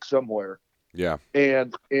some big somewhere. Yeah.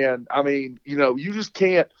 And I mean, you just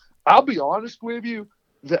can't – I'll be honest with you.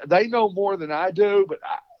 They know more than I do, but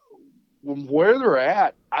where they're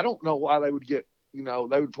at, I don't know why they would get – they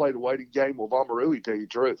would play the waiting game with Omarui, to tell you the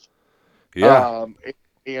truth. Yeah.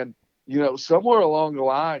 And somewhere along the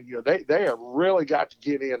line, they have really got to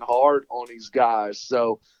get in hard on these guys.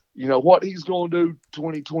 So, what he's going to do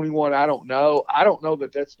 2021, I don't know. I don't know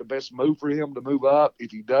that that's the best move for him to move up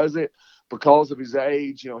if he does it because of his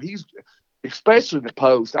age. He's especially in the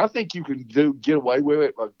post. I think you can get away with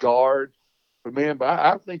it, a guard. But man,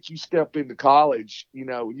 I think you step into college, you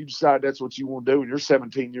decide that's what you want to do, and you're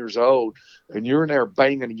 17 years old, and you're in there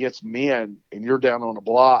banging against men, and you're down on the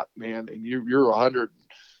block, man, and you're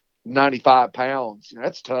 195 pounds.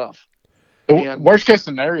 That's tough. And worst case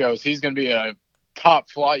scenario is he's going to be a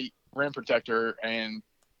top flight rim protector and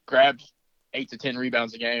grab 8 to 10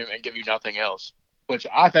 rebounds a game and give you nothing else, which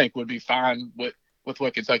I think would be fine with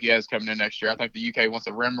what Kentucky has coming in next year. I think the UK wants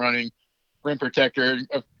a rim protector.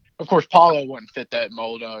 Of course, Paulo wouldn't fit that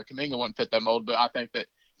mold. Kuminga wouldn't fit that mold. But I think that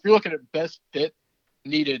if you're looking at best fit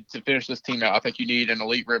needed to finish this team out, I think you need an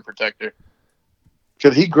elite rim protector.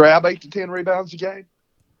 Could he grab 8 to 10 rebounds a game?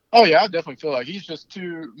 Oh, yeah, I definitely feel like he's just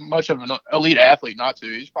too much of an elite athlete not to.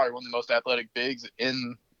 He's probably one of the most athletic bigs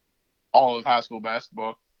in all of high school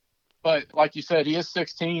basketball. But like you said, he is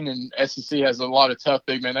 16, and SEC has a lot of tough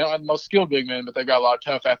big men. They don't have the most skilled big men, but they've got a lot of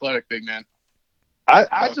tough athletic big men.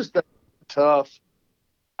 I just think it's tough.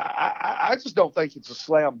 I just don't think it's a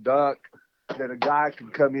slam dunk that a guy can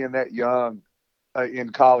come in that young in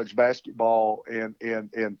college basketball and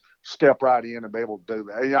step right in and be able to do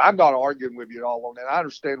that. I'm not arguing with you at all on that. I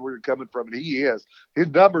understand where you're coming from, and he is. His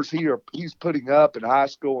numbers he's putting up in high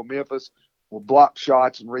school in Memphis with block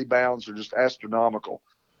shots and rebounds are just astronomical.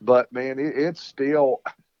 But, man, it's still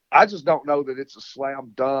 – I just don't know that it's a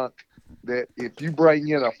slam dunk that if you bring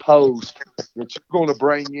in a post that you're going to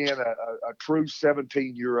bring in a true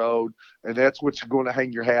 17-year-old, and that's what you're going to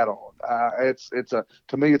hang your hat on.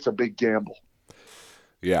 To me, it's a big gamble.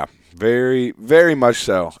 Yeah, very, very much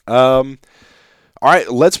so. All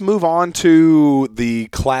right, let's move on to the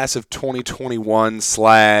class of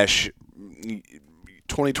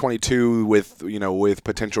 2021/2022 with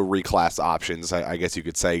potential reclass options. I guess you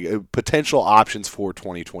could say potential options for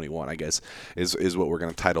 2021. I guess is what we're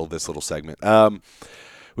going to title this little segment.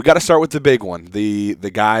 We got to start with the big one, the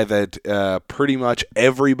guy that pretty much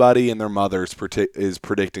everybody and their mothers is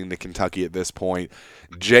predicting to Kentucky at this point,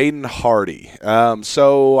 Jaden Hardy.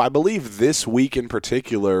 So I believe this week in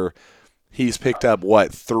particular, he's picked up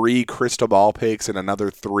 3 crystal ball picks and another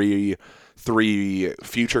three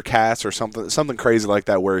future casts or something crazy like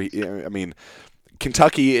that. Where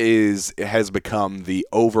Kentucky has become the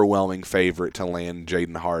overwhelming favorite to land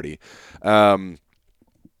Jaden Hardy.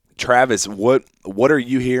 Travis, what are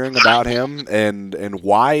you hearing about him, and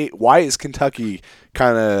why is Kentucky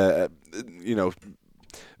kind of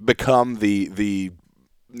become the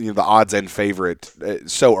odds-in favorite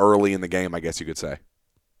so early in the game? I guess you could say.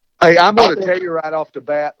 Hey, I'm going to tell you right off the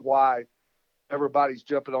bat why everybody's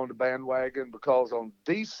jumping on the bandwagon, because on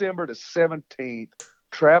December the 17th,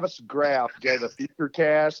 Travis Graff gave a future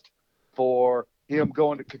cast for him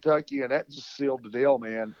going to Kentucky, and that just sealed the deal,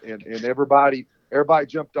 man. And everybody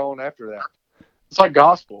jumped on after that. It's like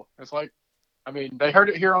gospel. It's like, they heard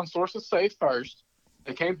it here on Sources Safe first.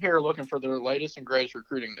 They came here looking for their latest and greatest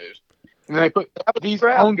recruiting news. And they put these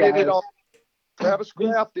own guys. Travis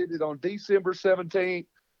Graff did it on December 17th,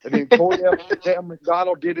 and then Corey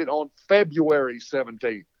McDonald did it on February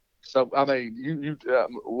 17th. So,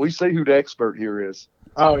 we see who the expert here is.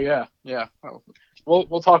 Oh, yeah. Yeah. Oh,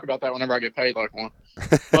 we'll talk about that whenever I get paid like one.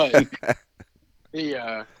 But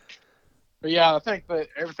But yeah, I think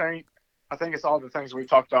it's all the things we've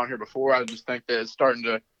talked about here before. I just think that it's starting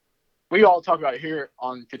to – we all talk about it here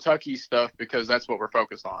on Kentucky stuff because that's what we're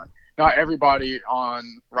focused on. Not everybody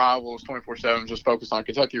on Rivals 24/7 is just focused on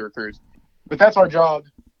Kentucky recruits. But that's our job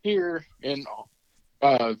here in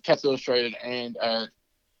Cats Illustrated and at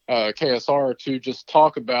KSR to just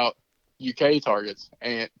talk about UK targets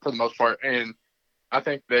and for the most part. And I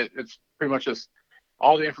think that it's pretty much just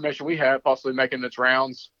all the information we have possibly making its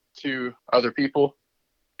rounds to other people,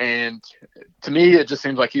 and to me it just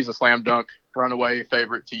seems like he's a slam dunk runaway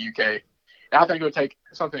favorite to UK. And I think it would take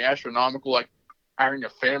something astronomical like hiring a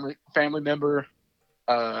family member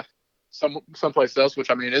someplace else, which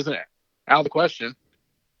isn't out of the question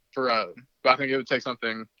but I think it would take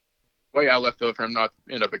something way out left field for him not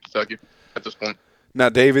to end up at Kentucky at this point. Now,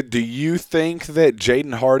 David, do you think that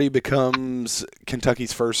Jaden Hardy becomes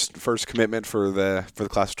Kentucky's first commitment for the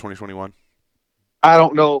class of 2021? I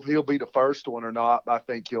don't know if he'll be the first one or not. But I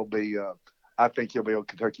think he'll be a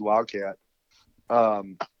Kentucky Wildcat. Why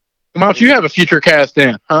don't you have a future cast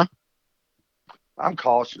in, huh? I'm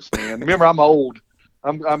cautious, man. Remember, I'm old.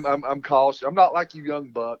 I'm cautious. I'm not like you young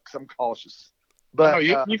bucks. I'm cautious. But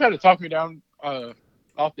you've had to talk me down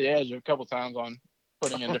off the edge a couple times on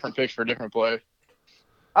putting in different picks for different play.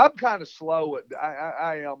 I'm kind of slow at.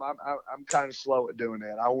 I am. I'm kind of slow at doing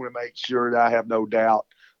that. I want to make sure that I have no doubt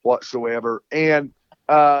whatsoever, and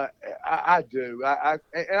I do.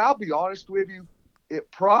 And I'll be honest with you. It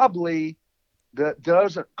probably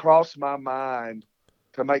doesn't cross my mind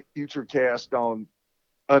to make future cast on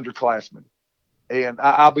underclassmen. And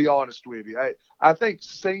I'll be honest with you. I think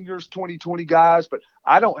seniors, 2020 guys, but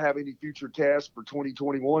I don't have any future cast for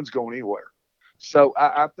 2021s going anywhere. So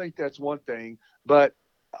I think that's one thing. But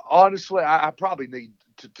honestly, I probably need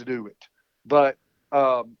to do it. But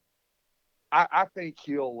I think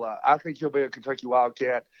he'll be a Kentucky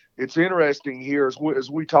Wildcat. It's interesting here as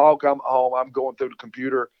we talk. I'm home. I'm going through the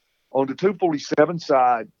computer on the 247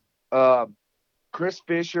 side. Chris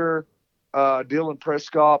Fisher, Dylan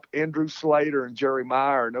Prescott, Andrew Slater, and Jerry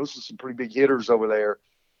Meyer, and those are some pretty big hitters over there.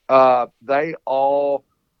 They all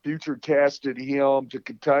future casted him to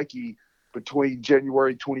Kentucky between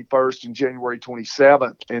January 21st and January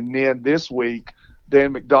 27th. And then this week,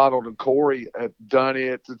 Dan McDonald and Corey have done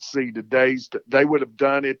it. Let's see, they would have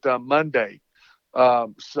done it Monday.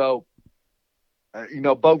 So,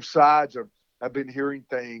 both sides have been hearing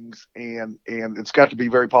things, and it's got to be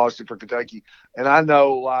very positive for Kentucky. And I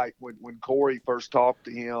know, like, when Corey first talked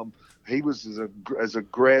to him, he was as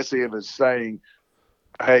aggressive as saying,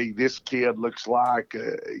 hey, this kid looks like,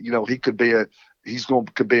 he could be a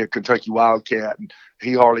Kentucky Wildcat, and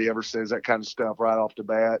he hardly ever says that kind of stuff right off the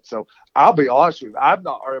bat. So I'll be honest with you, I've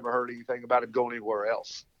not ever heard anything about him going anywhere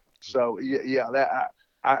else. So that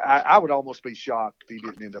I would almost be shocked if he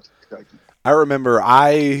didn't end up in Kentucky. I remember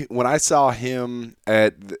when I saw him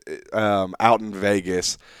at out in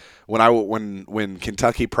Vegas when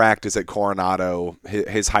Kentucky practiced at Coronado,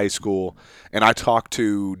 his high school, and I talked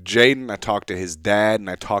to Jaden, I talked to his dad, and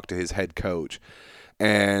I talked to his head coach.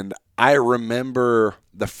 And I remember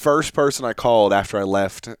the first person I called after I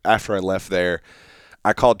left there,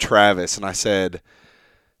 I called Travis and I said,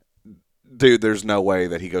 dude, there's no way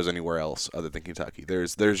that he goes anywhere else other than Kentucky.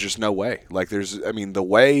 There's just no way. Like the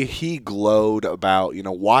way he glowed about,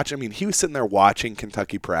 he was sitting there watching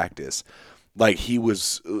Kentucky practice. Like he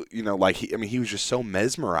was, he was just so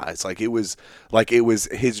mesmerized. Like it was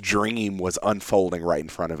his dream was unfolding right in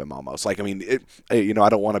front of him almost. Like, I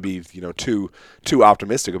don't want to be, too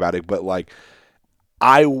optimistic about it, but like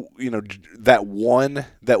that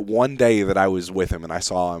one day that I was with him and I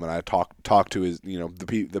saw him and I talked to his,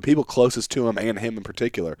 the people closest to him and him in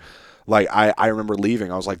particular. Like I remember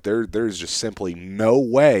leaving. I was like, there's just simply no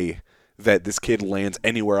way that this kid lands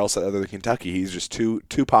anywhere else other than Kentucky. He's just too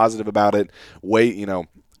positive about it.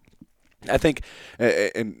 I think,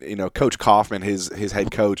 and Coach Kaufman, his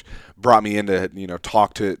head coach, brought me in to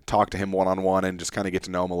talk to him one-on-one and just kind of get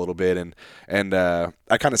to know him a little bit. And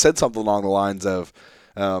I kind of said something along the lines of,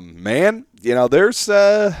 man, there's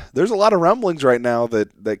a lot of rumblings right now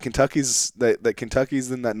that Kentucky's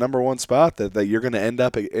in that number one spot, that you're going to end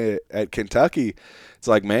up at Kentucky. It's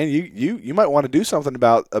like, man, you might want to do something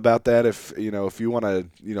about that if you want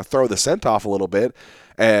to throw the scent off a little bit.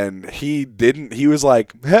 And he didn't. He was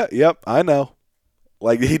like, "Yep, I know."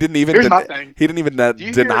 Like he didn't even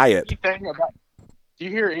deny it. Do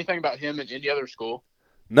you hear anything about him in any other school?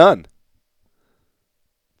 None.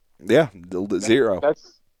 Yeah, zero.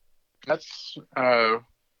 That's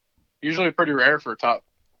usually pretty rare for a top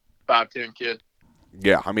 5-10 kid.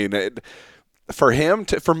 Yeah, I mean, for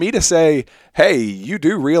me to say, hey, you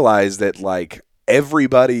do realize that like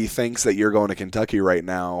everybody thinks that you're going to Kentucky right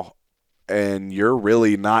now, and you're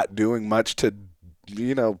really not doing much to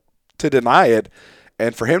deny it,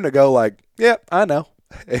 and for him to go like, yeah, I know,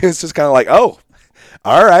 it's just kind of like, oh,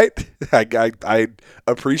 all right. I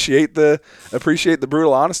appreciate the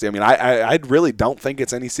brutal honesty. I mean, I really don't think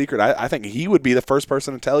it's any secret. I think he would be the first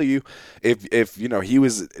person to tell you if he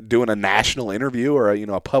was doing a national interview or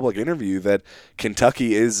a public interview that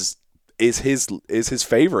Kentucky is his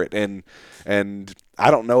favorite. And I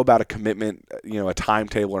don't know about a commitment, a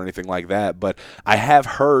timetable or anything like that, but I have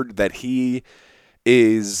heard that he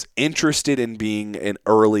is interested in being an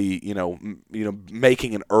early,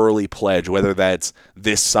 making an early pledge, whether that's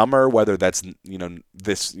this summer, whether that's,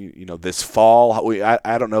 this fall.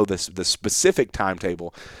 I don't know the specific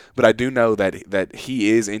timetable, but I do know that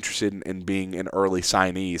he is interested in being an early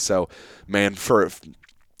signee. So, man,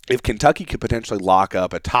 if Kentucky could potentially lock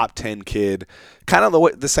up a top 10 kid, kind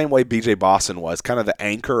of the same way BJ Boston was, kind of the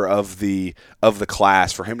anchor of the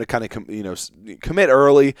class, for him to kind of commit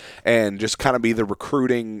early and just kind of be the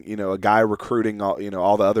recruiting, a guy recruiting all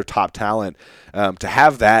the other top talent, to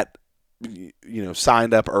have that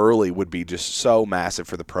signed up early would be just so massive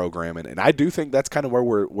for the program, and I do think that's kind of where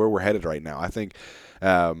we're headed right now. I think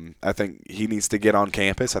he needs to get on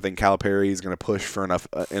campus. I think Calipari is going to push for an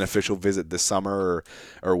official visit this summer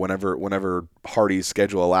or whenever Hardy's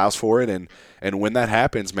schedule allows for it, and when that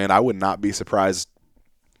happens, man, I would not be surprised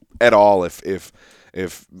at all if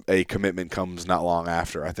a commitment comes not long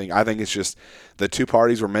after. I think it's just the two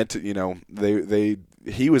parties were meant to,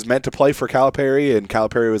 he was meant to play for Calipari, and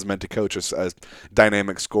Calipari was meant to coach a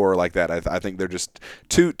dynamic scorer like that. I think they're just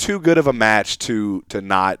too good of a match to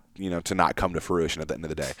not come to fruition at the end of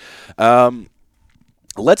the day.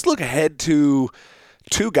 Let's look ahead to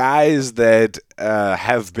two guys that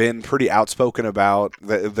have been pretty outspoken about.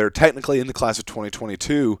 They're technically in the class of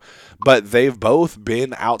 2022, but they've both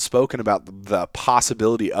been outspoken about the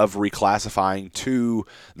possibility of reclassifying to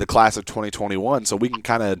the class of 2021. So we can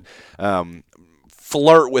kind of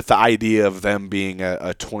flirt with the idea of them being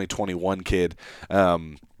a 2021 kid.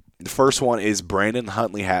 The first one is Brandon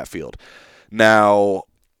Huntley Hatfield. Now,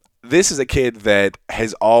 this is a kid that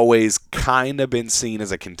has always kind of been seen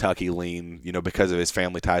as a Kentucky lean, because of his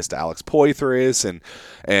family ties to Alex Poythress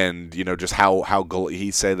and just how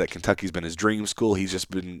he said that Kentucky's been his dream school. He's just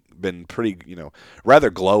been pretty, rather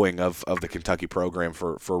glowing of the Kentucky program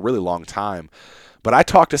for a really long time. But I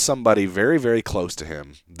talked to somebody very, very close to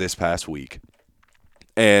him this past week,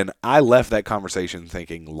 and I left that conversation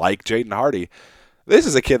thinking, like Jaden Hardy, this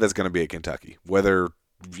is a kid that's going to be at Kentucky, whether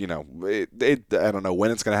I don't know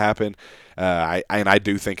when it's going to happen. I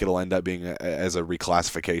do think it'll end up being as a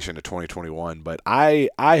reclassification to 2021. But I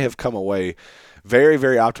have come away very,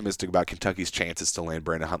 very optimistic about Kentucky's chances to land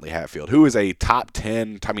Brandon Huntley Hatfield, who is a top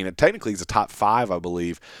 10. I mean, technically he's a top 5, I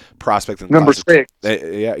believe, prospect in the number class 6.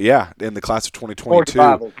 In the class of 2022.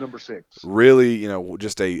 45, number 6. Really,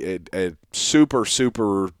 just a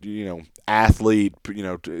super, athlete,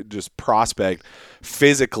 just prospect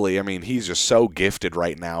physically. I mean, he's just so gifted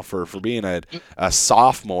right now for being a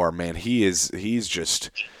sophomore, man. He is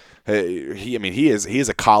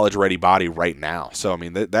a college ready body right now. So I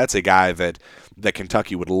mean, that's a guy that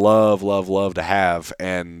Kentucky would love to have,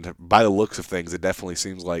 and by the looks of things, it definitely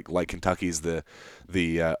seems like Kentucky's the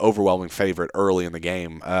overwhelming favorite early in the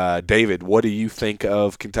game. David, what do you think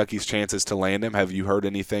of Kentucky's chances to land him? Have you heard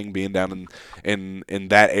anything being down in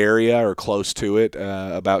that area or close to it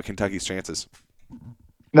about Kentucky's chances?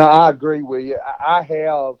 No, I agree with you. I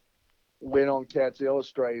have went on Cats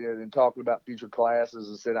Illustrated and talked about future classes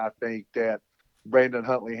and said I think that Brandon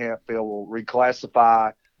Huntley Hatfield will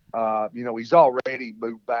reclassify. He's already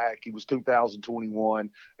moved back. He was 2021,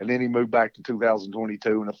 and then he moved back to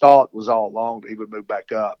 2022. And the thought was all along that he would move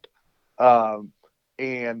back up,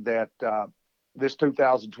 and that this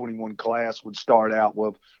 2021 class would start out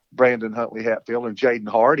with Brandon Huntley Hatfield and Jaden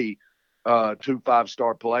Hardy, 2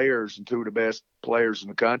 5-star players and 2 of the best players in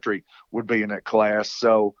the country would be in that class.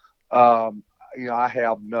 So, I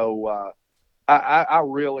have no. I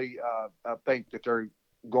really think that they're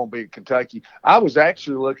going to be at Kentucky. I was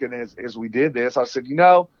actually looking as we did this. I said, I'm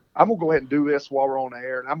going to go ahead and do this while we're on the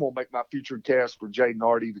air, and I'm going to make my future cast for Jaden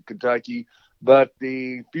Hardy to Kentucky. But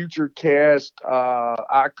the future cast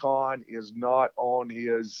icon is not on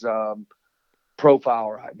his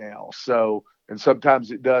profile right now. So, and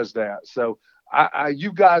sometimes it does that. So,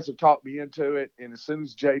 you guys have talked me into it, and as soon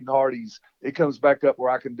as Jaden Hardy's it comes back up where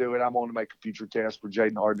I can do it, I'm going to make a future cast for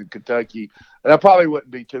Jaden Hardy in Kentucky, and I probably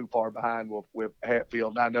wouldn't be too far behind with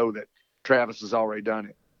Hatfield. And I know that Travis has already done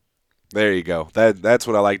it. There you go. That's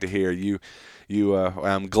what I like to hear.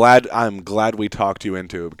 I'm glad we talked you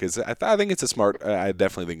into it because I think it's a smart. I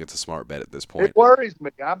definitely think it's a smart bet at this point. It worries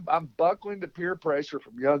me. I'm buckling to peer pressure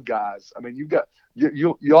from young guys. I mean,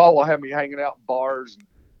 you all will have me hanging out in bars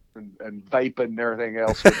and vaping and everything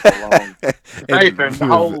else for long. Vaping,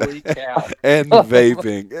 holy cow. And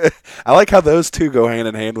vaping. I like how those two go hand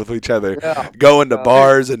in hand with each other. Yeah. Going to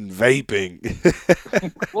bars and vaping.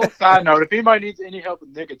 Well, side note, if anybody needs any help with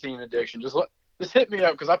nicotine addiction, just hit me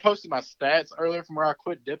up because I posted my stats earlier from where I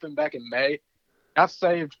quit dipping back in May. I've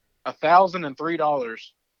saved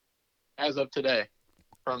 $1,003 as of today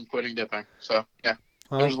from quitting dipping. So, yeah,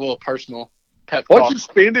 there's a little personal pep talk. What'd you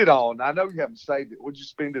spend it on? I know you haven't saved it. What'd you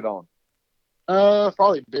spend it on?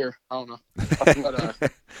 Probably beer. I don't know. But,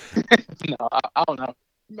 no, I don't know.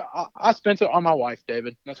 I spent it on my wife,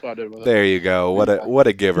 David. That's what I did with it. There you go. What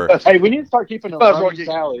a giver. Hey, we need to start keeping a running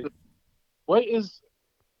tally. What is?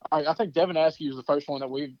 I think Devin Askew was the first one that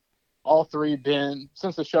we've all three been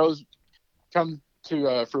since the show's come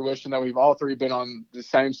to fruition that we've all three been on the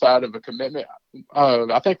same side of a commitment.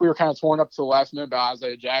 I think we were kind of torn up to the last minute by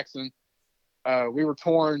Isaiah Jackson. We were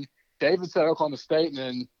torn. David said Oklahoma State, and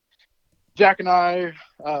then Jack and I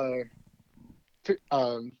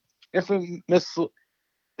infamously,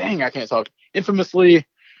 dang, I can't talk. Infamously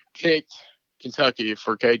picked Kentucky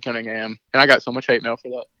for Cade Cunningham, and I got so much hate mail for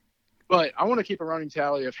that. But I want to keep a running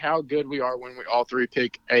tally of how good we are when we all three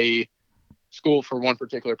pick a school for one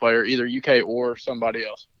particular player, either UK or somebody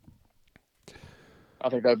else. I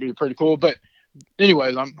think that'd be pretty cool. But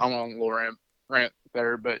anyways, I'm on a little rant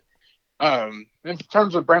there. But in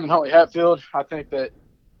terms of Brandon Huntley Hatfield, I think that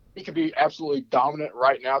he could be absolutely dominant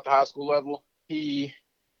right now at the high school level. I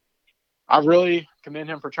really commend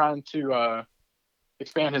him for trying to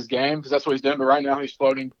expand his game because that's what he's doing. But right now he's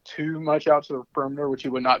floating too much out to the perimeter, which he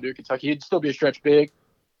would not do at Kentucky. He'd still be a stretch big,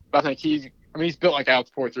 but I think he's built like Alex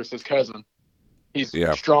Porter, his cousin. He's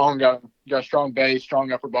strong, got a strong base,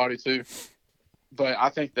 strong upper body too. But I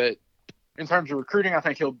think that in terms of recruiting, I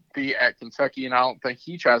think he'll be at Kentucky, and I don't think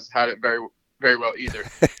he tries to hide it very, very well either.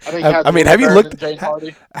 I think have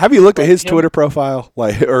you looked at his Twitter profile,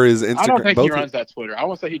 or his Instagram? I don't think he runs that Twitter. I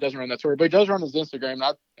won't say he doesn't run that Twitter, but he does run his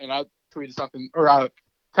Instagram. And I tweeted something, or I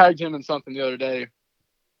tagged him in something the other day.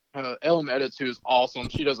 Ellen Edits, who is awesome.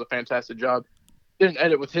 She does a fantastic job. Did an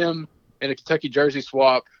edit with him in a Kentucky jersey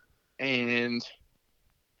swap, and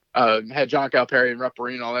had John Calipari and Rupp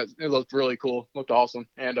and all that. It looked really cool. Looked awesome.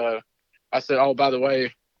 And I said, oh, by the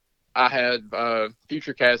way, I had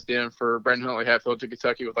future cast in for Brandon Huntley Hatfield to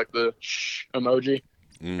Kentucky with like the shh emoji.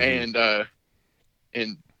 Mm-hmm.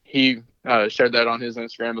 And he shared that on his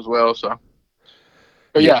Instagram as well. So,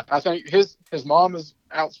 but yeah, I think his mom is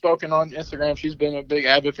outspoken on Instagram. She's been a big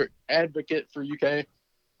advocate for UK.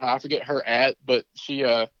 I forget her but she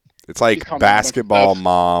it's like basketball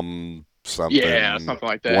mom something. Yeah, something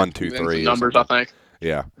like that. 1, 2, 3 numbers, I think.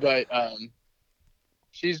 Yeah. But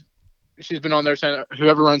she's been on there saying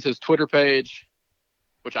whoever runs his Twitter page,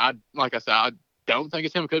 which like I said, I don't think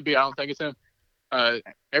it's him. Could be. I don't think it's him.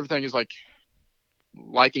 Everything is like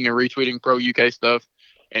liking and retweeting pro UK stuff,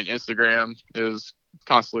 and Instagram is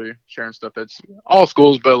constantly sharing stuff that's all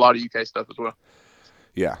schools, but a lot of UK stuff as well.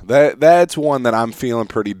 Yeah, that's one that I'm feeling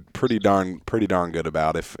pretty darn good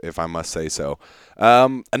about, if I must say so.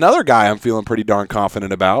 Another guy I'm feeling pretty darn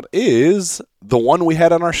confident about is the one we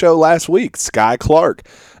had on our show last week, Skyy Clark.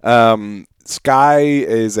 Skyy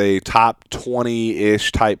is a top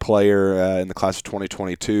 20-ish type player in the class of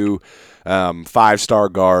 2022, 5-star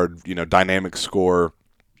guard, dynamic scorer,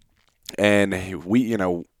 and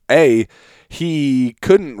he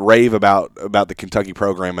couldn't rave about the Kentucky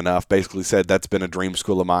program enough. Basically said that's been a dream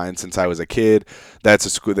school of mine since I was a kid. That's a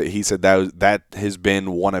school that he said that has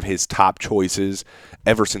been one of his top choices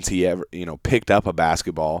ever since he picked up a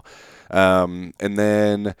basketball. And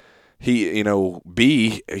then he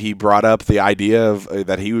brought up the idea of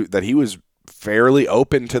that he was fairly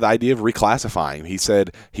open to the idea of reclassifying. He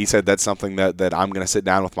said that's something that I'm going to sit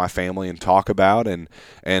down with my family and talk about, and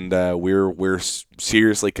we're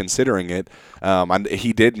seriously considering it.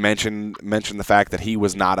 He did mention the fact that he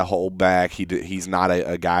was not a holdback. He's not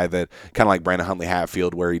a guy that kind of like Brandon Huntley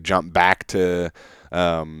Hatfield, where he jumped back to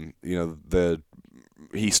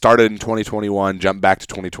he started in 2021, jumped back to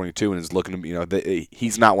 2022, and is looking to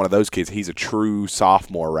he's not one of those kids. He's a true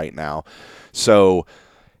sophomore right now, so.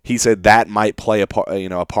 He said that might play a part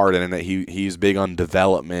in it. He's big on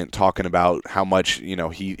development, talking about how much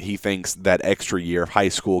he thinks that extra year of high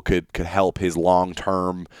school could help his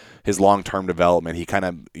long-term development. He kind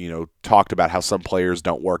of talked about how some players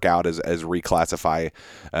don't work out as reclassify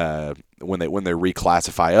when they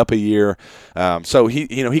reclassify up a year. So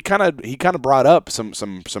he kind of brought up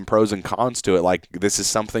some pros and cons to it. Like, this is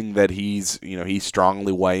something that he's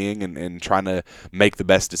strongly weighing and trying to make the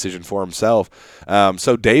best decision for himself.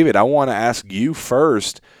 So David, I want to ask you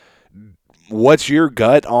first. What's your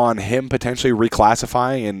gut on him potentially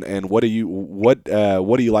reclassifying, and what do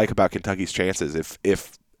you like about Kentucky's chances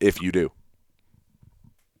if you do?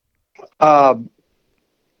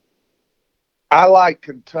 I like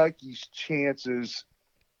Kentucky's chances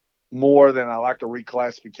more than I like the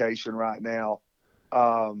reclassification right now.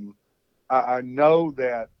 I know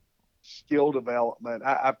that skill development.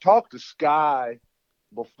 I've talked to Skyy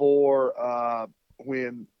before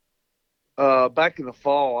when back in the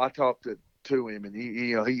fall. I talked to him, and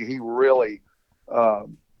he really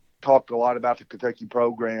talked a lot about the Kentucky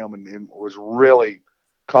program and was really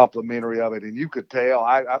complimentary of it. And you could tell,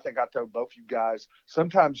 I think I told both you guys,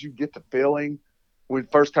 sometimes you get the feeling when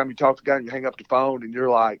first time you talk to a guy and you hang up the phone and you're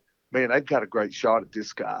like, man, they've got a great shot at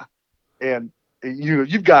this guy. And you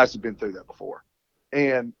guys have been through that before.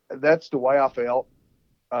 And that's the way I felt.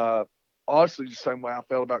 Honestly, the same way I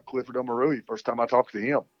felt about Clifford Omoruyi first time I talked to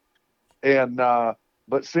him. And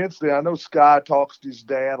but since then, I know Skyy talks to his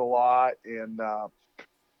dad a lot, and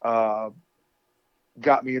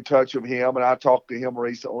got me in touch with him, and I talked to him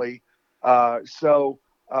recently. There's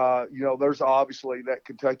obviously that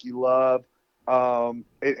Kentucky love,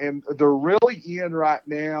 and they're really in right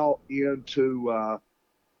now into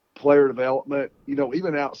player development.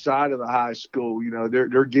 Even outside of the high school,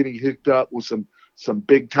 they're getting hooked up with some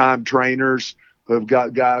big time trainers who have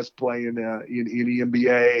got guys playing in the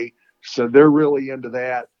NBA. So they're really into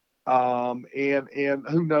that. And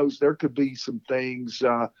who knows, there could be some things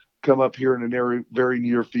come up here in the very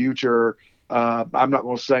near future. I'm not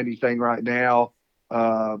going to say anything right now.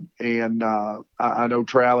 I know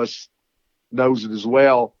Travis knows it as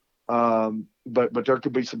well. But there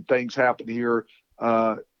could be some things happen here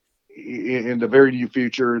in the very near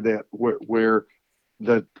future that where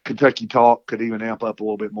the Kentucky talk could even amp up a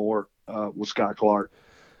little bit more with Sky Clark.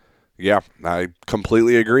 Yeah, I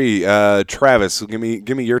completely agree. Travis, give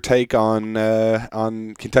me your take on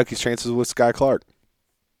Kentucky's chances with Sky Clark.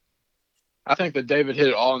 I think that David hit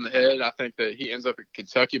it all on the head. I think that he ends up at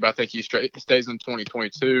Kentucky, but I think he stays in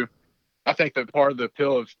 2022. I think that part of the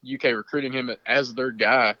appeal of UK recruiting him as their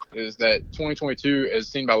guy is that 2022 is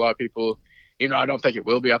seen by a lot of people. I don't think it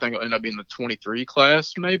will be. I think it'll end up being the 23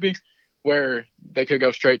 class maybe, where they could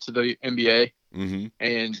go straight to the NBA. Mm-hmm.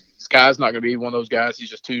 And Sky's not going to be one of those guys.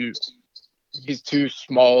 He's too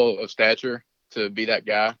small of stature to be that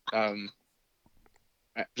guy.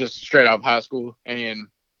 Just straight out of high school. And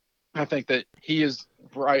I think that he is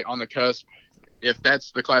right on the cusp. If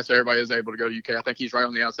that's the class that everybody is able to go to UK, I think he's right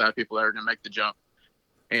on the outside of people that are going to make the jump.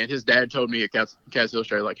 And his dad told me at Cats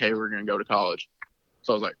Illustrated, like, hey, we're going to go to college.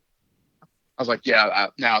 So I was like, yeah,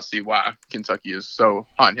 now I see why Kentucky is so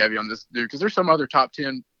hot and heavy on this dude. Because there's some other top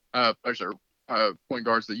 10 point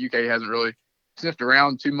guards that UK hasn't really sniffed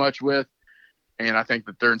around too much with. And I think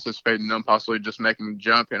that they're anticipating them possibly just making the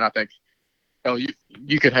jump. And I think, hell,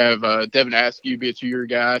 you could have Devin Askew be a 2-year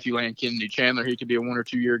guy. If you land Kennedy Chandler, he could be a 1 or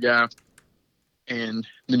 2 year guy. And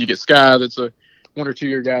then you get Sky, that's a 1 or 2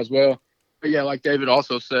 year guy as well. But yeah, like David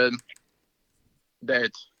also said,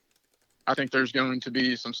 that I think there's going to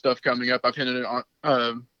be some stuff coming up. I've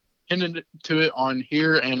hinted to it on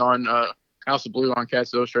here and on House of Blue on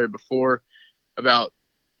Cats Illustrated before about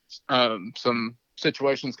some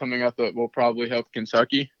situations coming up that will probably help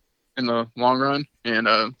Kentucky in the long run. And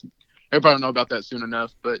everybody will know about that soon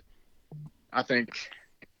enough. But I think,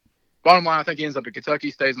 bottom line, I think he ends up at Kentucky,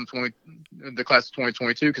 stays in the class of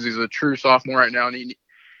 2022 because he's a true sophomore right now. And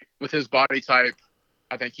with his body type,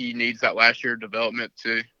 I think he needs that last year of development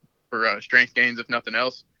for strength gains, if nothing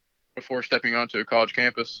else, before stepping onto a college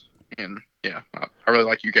campus. And, yeah, I really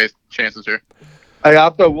like UK's chances here. Hey,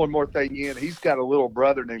 I'll throw one more thing in. He's got a little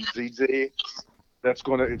brother named ZZ. It's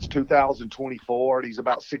 2024. He's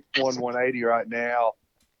about 6'1", 180 right now.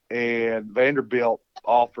 And Vanderbilt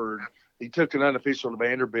he took an unofficial to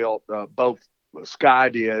Vanderbilt. Both Sky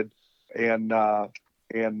did, and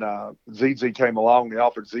ZZ came along. They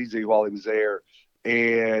offered ZZ while he was there,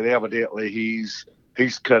 and evidently he's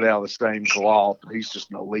cut out of the same cloth. He's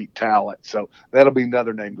just an elite talent. So that'll be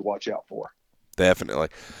another name to watch out for. Definitely.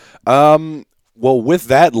 Well, with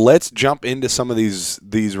that, let's jump into some of these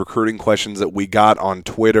recruiting questions that we got on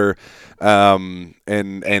Twitter, and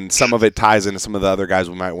some of it ties into some of the other guys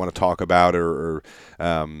we might want to talk about, or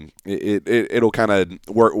it'll kind of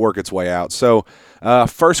work its way out. So,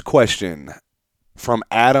 first question from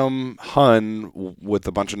Adam Hun with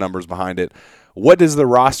a bunch of numbers behind it. What does the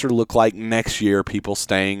roster look like next year? People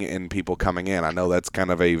staying and people coming in. I know that's kind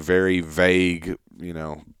of a very vague,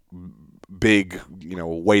 big,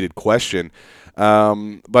 weighted question.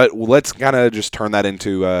 But let's kind of just turn that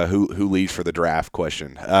into who leads for the draft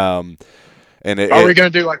question. Are we going to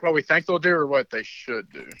do like what we think they'll do or what they should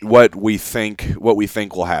do? What we think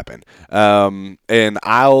will happen. And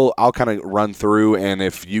I'll kind of run through, and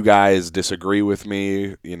if you guys disagree with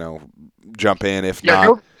me, jump in. If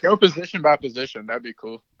not, go position by position. That'd be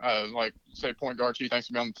cool. Like say point guard, who thinks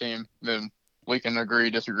to be on the team, then we can agree,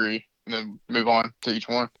 disagree, and then move on to each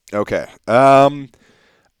one. Okay.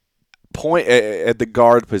 Point at the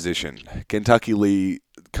guard position. Kentucky loses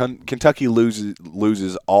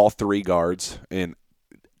all 3 guards in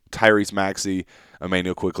Tyrese Maxey,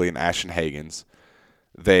 Emmanuel Quickley, and Ashton Hagans.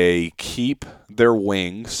 They keep their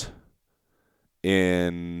wings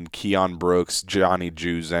in Keon Brooks, Johnny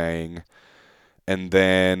Juzang, and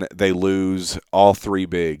then they lose all 3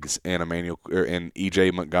 bigs in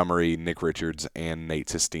EJ Montgomery, Nick Richards, and Nate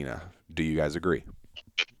Sestina. Do you guys agree?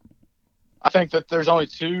 I think that there's only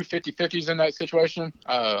 2 50-50s in that situation,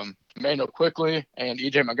 Emmanuel Quickley and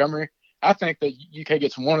EJ Montgomery. I think that UK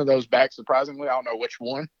gets one of those back, surprisingly. I don't know which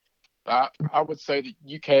one. I would say that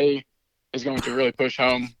UK is going to really push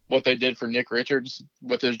home what they did for Nick Richards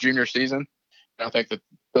with his junior season. I think that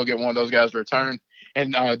they'll get one of those guys to return.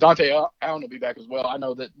 And Dante Allen will be back as well. I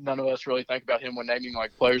know that none of us really think about him when naming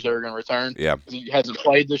like players that are going to return. Yeah. Because he hasn't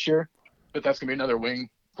played this year, but that's going to be another wing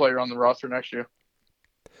player on the roster next year.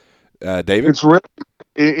 David?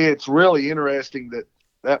 It's really interesting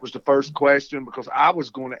that was the first question, because I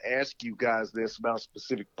was going to ask you guys this about a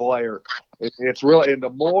specific player. It's really, and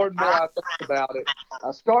the more and more I think about it,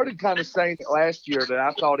 I started kind of saying it last year that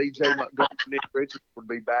I thought E.J. Montgomery and Nick Richards would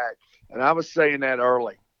be back, and I was saying that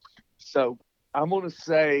early. So I'm going to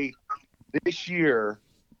say this year,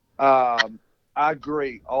 I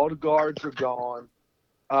agree. All the guards are gone.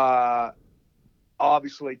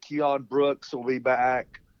 Obviously, Keon Brooks will be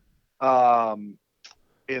back.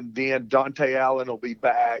 And then Dante Allen will be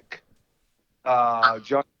back.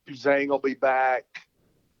 John Zhang will be back.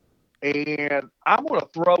 And I'm going to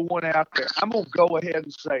throw one out there. I'm going to go ahead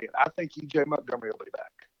and say it. I think E.J. Montgomery will be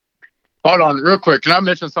back. Hold on, real quick. Can I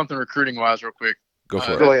mention something recruiting-wise real quick? Go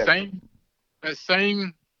for it. Go ahead. That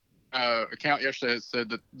same account yesterday said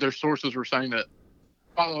that their sources were saying that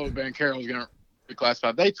Paulo Banchero was going to be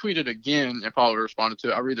classified. They tweeted again, and Paulo responded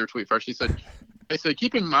to it. I'll read their tweet first. They said,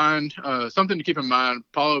 keep in mind, something to keep in mind,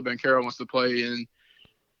 Paulo Banchero wants to play in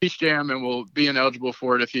Peach Jam and will be ineligible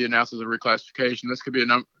for it if he announces a reclassification. This could be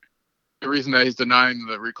the reason that he's denying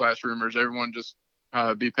the reclass rumors. Everyone just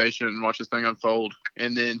be patient and watch this thing unfold.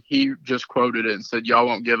 And then he just quoted it and said, y'all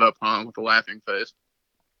won't give up, huh, with a laughing face.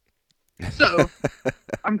 So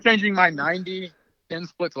I'm changing my 90-10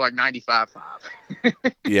 split to like 95-5.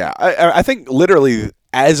 Yeah, I think literally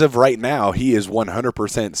as of right now, he is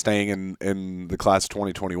 100% staying in the class of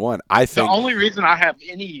 2021. I think the only reason I have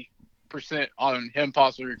any percent on him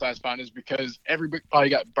possibly reclassifying is because everybody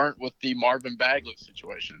got burnt with the Marvin Bagley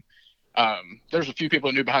situation. There's a few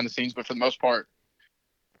people who knew behind the scenes, but for the most part,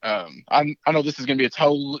 I know this is going to be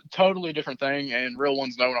a totally different thing, and real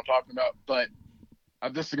ones know what I'm talking about, but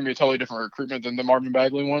this is going to be a totally different recruitment than the Marvin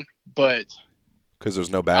Bagley one. But because there's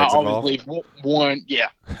no bags involved? Leave one, yeah.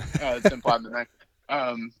 It's implied in the name.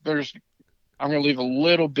 I'm going to leave a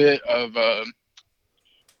little bit of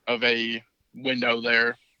a window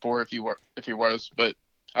there for if he was, but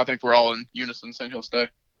I think we're all in unison saying he'll stay.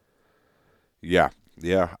 Yeah,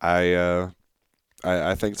 I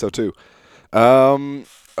think so too.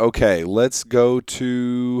 Okay, let's go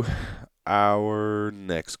to our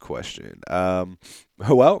next question.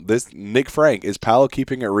 Well, this Nick Frank, is Paolo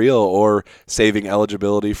keeping it real or saving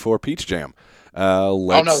eligibility for Peach Jam?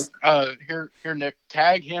 Here, Nick,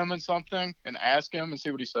 tag him in something and ask him and see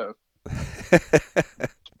what he says.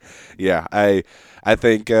 Yeah, I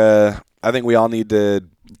think we all need to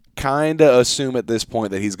kind of assume at this point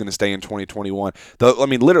that he's going to stay in 2021.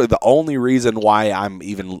 Literally the only reason why I'm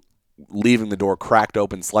even leaving the door cracked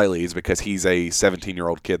open slightly is because he's a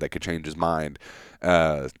 17-year-old kid that could change his mind.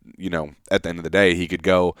 At the end of the day, he could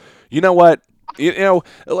go, you know what?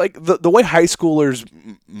 Like the way high schoolers'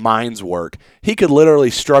 minds work, he could literally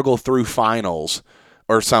struggle through finals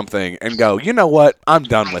or something and go, you know what? I'm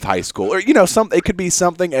done with high school. Or it could be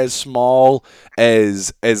something as small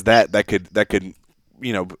as that could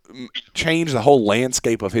change the whole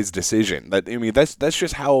landscape of his decision. That's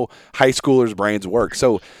just how high schoolers' brains work.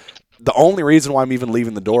 So the only reason why I'm even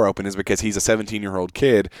leaving the door open is because he's a 17-year-old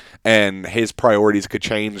kid and his priorities could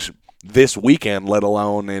change this weekend, let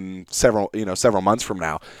alone in several months from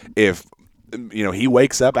now. If he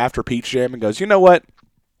wakes up after Peach Jam and goes, you know what?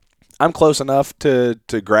 I'm close enough to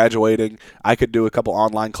graduating. I could do a couple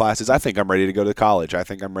online classes. I think I'm ready to go to college. I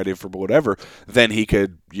think I'm ready for whatever. Then he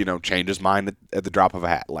could, change his mind at the drop of a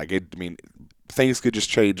hat. Things could just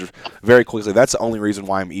change very quickly. That's the only reason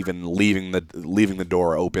why I'm even leaving the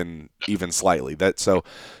door open even slightly. So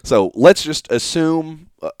let's just assume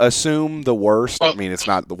the worst. It's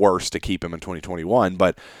not the worst to keep him in 2021,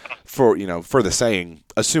 but for the saying,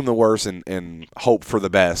 assume the worst and hope for the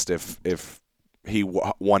best. If he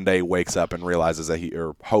one day wakes up and realizes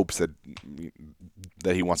that hopes that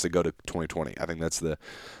he wants to go to 2020. I think that's the.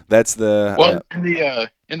 Well,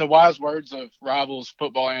 in the wise words of Rivals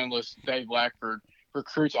football analyst Dave Lackford,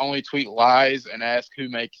 recruits only tweet lies and ask who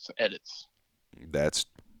makes edits. That's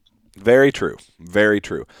very true. Very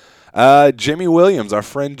true. Jimmy Williams, our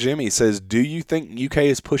friend Jimmy, says, do you think UK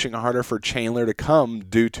is pushing harder for Chandler to come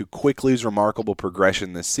due to Quickly's remarkable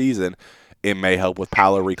progression this season? It may help with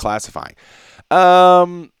Paolo reclassifying.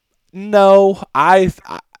 No, I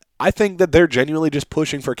think that they're genuinely just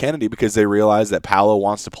pushing for Kennedy because they realize that Paolo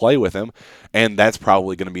wants to play with him, and that's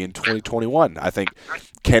probably going to be in 2021. I think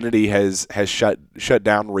Kennedy has shut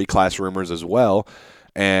down reclass rumors as well,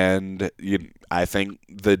 and I think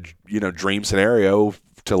the dream scenario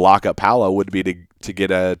to lock up Paolo would be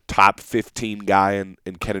a top 15 guy in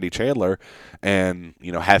Kennedy Chandler, and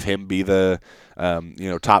have him be the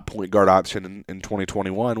top point guard option in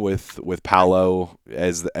 2021 with Paolo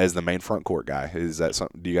as the main front court guy. Is that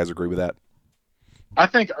something? Do you guys agree with that? I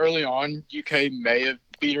think early on UK may have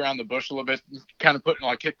beat around the bush a little bit, kind of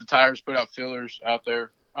kick the tires, put out fillers out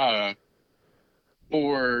there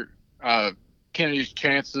for Kennedy's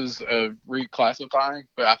chances of reclassifying,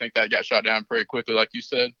 but I think that got shot down pretty quickly, like you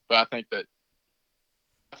said. But I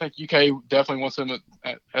think UK definitely wants him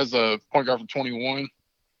as a point guard for 21,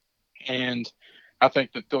 and I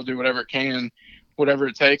think that they'll do whatever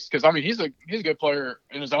it takes. Because I mean, he's a good player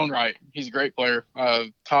in his own right. He's a great player,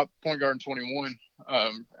 top point guard in 21,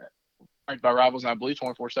 ranked by Rivals, and I believe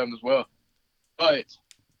 24/7 as well. But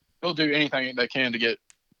they'll do anything they can to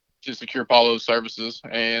secure Paulo's services,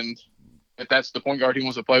 and if that's the point guard he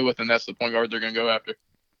wants to play with, then that's the point guard they're going to go after.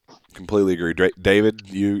 Completely agree. David,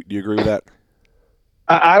 you agree with that?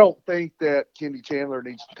 I don't think that Kennedy Chandler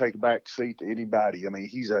needs to take a back seat to anybody. I mean,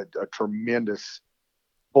 he's a tremendous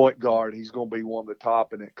point guard. He's going to be one of the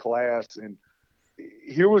top in that class. And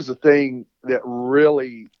here was the thing that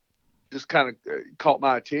really just kind of caught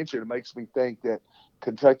my attention. It makes me think that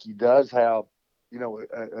Kentucky does have,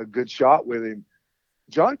 a good shot with him.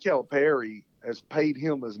 John Calipari has paid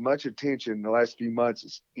him as much attention in the last few months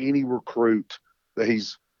as any recruit that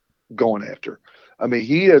he's going after. I mean,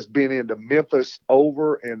 he has been into Memphis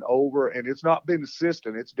over and over, and it's not been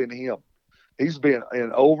assistant, it's been him. He's been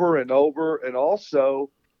in over and over, and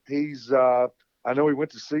also he's I know he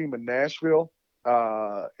went to see him in Nashville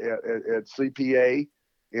at CPA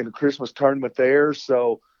in the Christmas tournament there.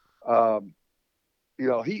 So, I'm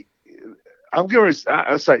going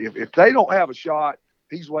to say if they don't have a shot,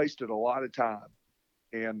 he's wasted a lot of time.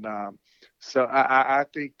 And so I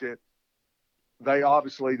think that they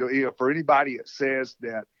obviously, for anybody that says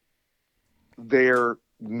that they're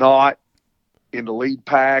not in the lead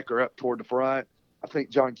pack or up toward the front, I think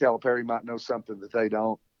John Calipari might know something that they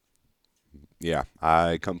don't. Yeah,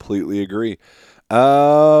 I completely agree.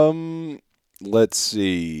 Let's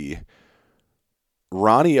see.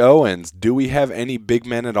 Ronnie Owens, do we have any big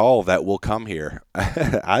men at all that will come here?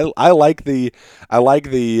 I like the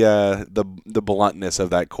bluntness of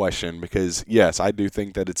that question, because yes, I do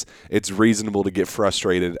think that it's reasonable to get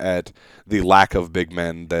frustrated at the lack of big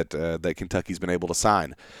men that Kentucky's been able to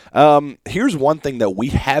sign. Here's one thing that we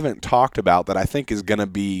haven't talked about that I think is going to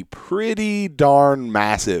be pretty darn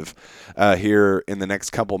massive here in the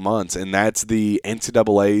next couple months, and that's the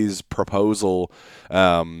NCAA's proposal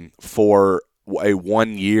for a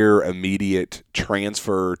 1-year immediate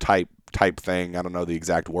transfer type thing. I don't know the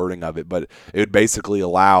exact wording of it, but it would basically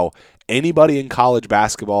allow anybody in college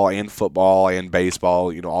basketball and football and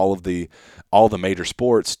baseball, all the major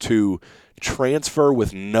sports, to transfer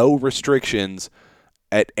with no restrictions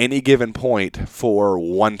at any given point for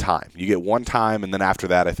one time. You get one time, and then after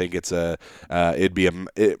that, I think it'd be a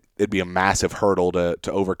massive hurdle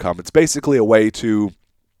to overcome. It's basically a way to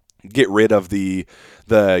get rid of the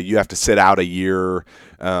you have to sit out a year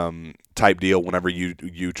type deal whenever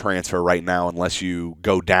you transfer right now, unless you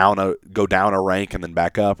go down a rank and then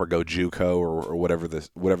back up, or go JUCO or whatever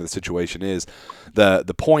the situation is.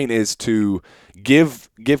 The point is to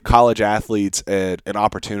give college athletes an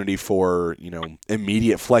opportunity for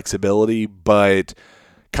immediate flexibility, but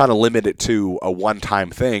kind of limit it to a one-time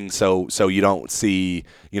thing, so you don't see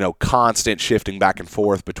constant shifting back and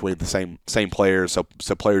forth between the same players, so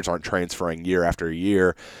players aren't transferring year after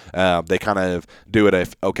year. They kind of do it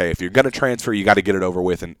if you're going to transfer, you got to get it over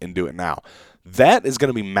with and do it now. That is going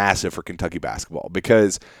to be massive for Kentucky basketball,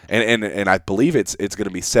 because and I believe it's going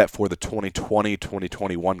to be set for the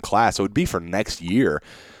 2020-2021 class, so it would be for next year.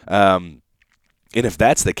 And if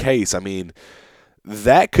that's the case, I mean,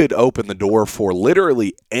 that could open the door for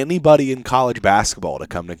literally anybody in college basketball to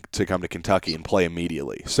come to Kentucky and play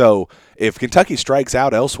immediately. So if Kentucky strikes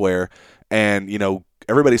out elsewhere, and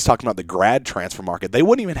everybody's talking about the grad transfer market, they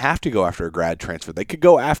wouldn't even have to go after a grad transfer. They could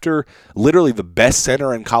go after literally the best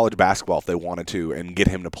center in college basketball if they wanted to, and get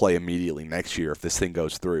him to play immediately next year if this thing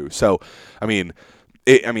goes through. So, I mean,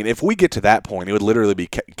 if we get to that point, it would literally be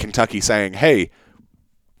Kentucky saying, "Hey,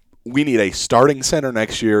 we need a starting center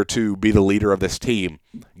next year to be the leader of this team.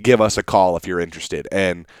 Give us a call if you're interested."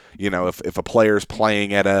 And if a player's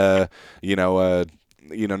playing at a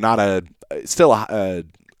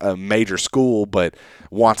major school, but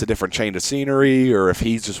wants a different change of scenery, or if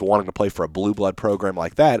he's just wanting to play for a blue blood program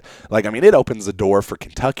like that, it opens the door for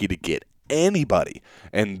Kentucky to get anybody.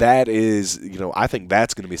 And that is, I think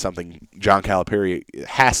that's going to be something John Calipari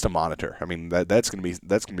has to monitor. I mean, that's going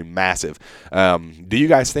to be massive. Do you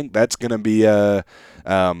guys think that's going to be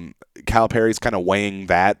Calipari's kind of weighing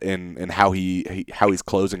that in how he's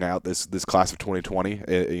closing out this class of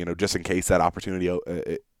 2020? Just in case that opportunity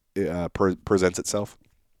presents itself.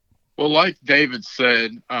 Well, like David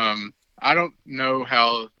said, I don't know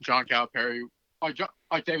how John Calipari,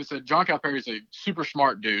 like David said, John Calipari is a super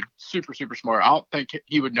smart dude, super, super smart. I don't think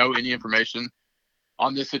he would know any information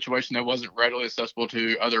on this situation that wasn't readily accessible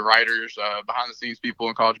to other writers, behind-the-scenes people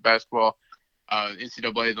in college basketball,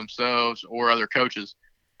 NCAA themselves, or other coaches.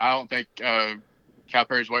 I don't think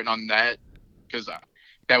Calipari's waiting on that because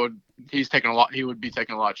he would be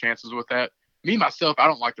taking a lot of chances with that. Me, myself, I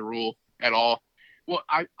don't like the rule at all. Well,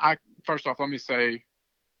 I first off, let me say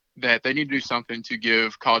that they need to do something to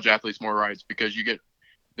give college athletes more rights because you get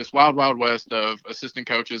this wild, wild west of assistant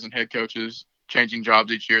coaches and head coaches changing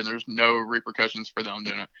jobs each year, and there's no repercussions for them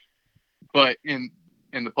doing it. But and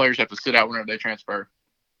the players have to sit out whenever they transfer.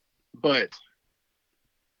 But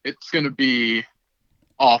it's going to be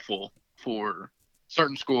awful for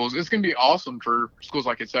certain schools. It's going to be awesome for schools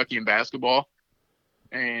like Kentucky in basketball.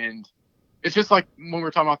 And it's just like when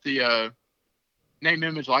we're talking about the name,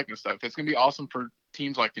 image, likeness stuff. It's going to be awesome for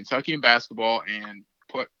teams like Kentucky in basketball and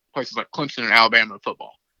places like Clemson and Alabama in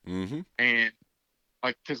football. Mm-hmm. And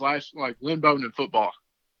like Lynn Bowden in football,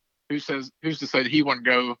 who's to say that he wouldn't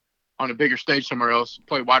go on a bigger stage somewhere else,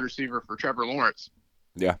 play wide receiver for Trevor Lawrence?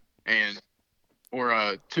 Yeah.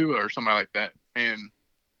 Or Tua or somebody like that. And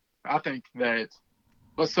I think that,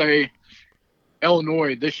 let's say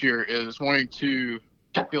Illinois this year is wanting to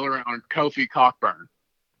feel around Kofi Cockburn,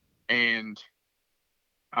 and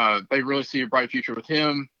they really see a bright future with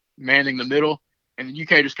him manning the middle. And the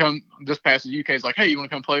UK just passes. The UK is like, hey, you want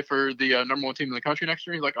to come play for the number one team in the country next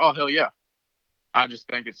year? He's like, oh, hell yeah. I just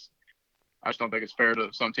don't think it's fair to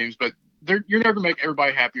some teams, but you're never gonna make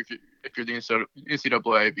everybody happy if you're the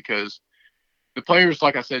NCAA, because the players,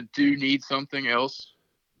 like I said, do need something else,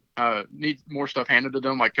 need more stuff handed to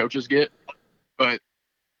them like coaches get, but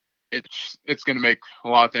it's going to make a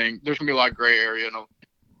lot of things. There's going to be a lot of gray area in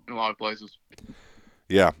a lot of places.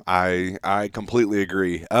 Yeah, I completely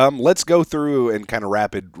agree. Let's go through and kind of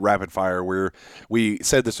rapid fire. We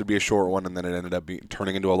said this would be a short one, and then it ended up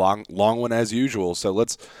turning into a long one as usual. So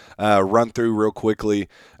let's run through real quickly.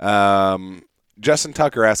 Justin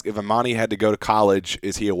Tucker asked, if Amani had to go to college,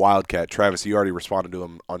 is he a Wildcat? Travis, you already responded to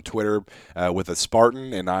him on Twitter with a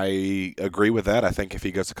Spartan, and I agree with that. I think if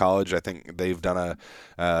he goes to college, I think they've done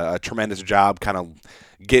a tremendous job kind of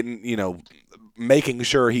getting, making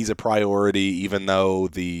sure he's a priority, even though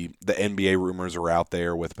the NBA rumors are out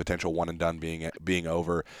there with potential one and done being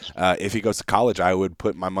over. If he goes to college, I would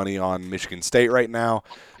put my money on Michigan State right now.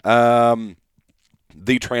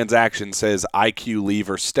 The transaction says IQ leave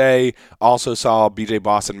or stay. Also saw BJ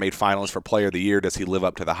Boston made finals for Player of the Year. Does he live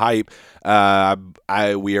up to the hype?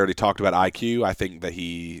 We already talked about IQ. I think that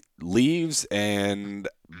he leaves, and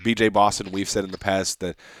BJ Boston, we've said in the past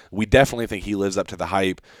that we definitely think he lives up to the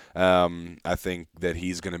hype. I think that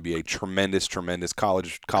he's going to be a tremendous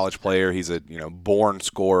college player. He's a born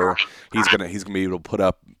scorer. He's gonna be able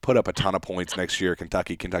to put up a ton of points next year.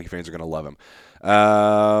 Kentucky fans are going to love him.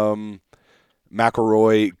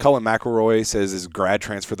 Cullen McElroy says, is grad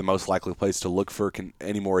transfer the most likely place to look for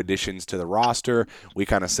any more additions to the roster? We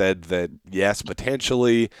kind of said that yes,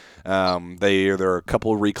 potentially. There are a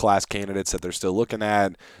couple of reclass candidates that they're still looking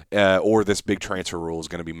at, or this big transfer rule is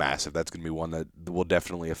going to be massive. That's going to be one that will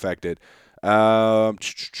definitely affect it.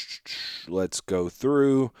 Let's go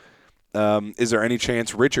through. Is there any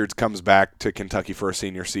chance Richards comes back to Kentucky for a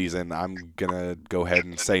senior season? I'm going to go ahead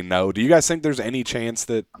and say no. Do you guys think there's any chance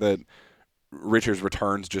that Richards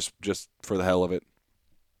returns just for the hell of it?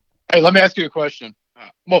 Hey, let me ask you a question.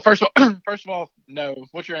 Well, first of all, no.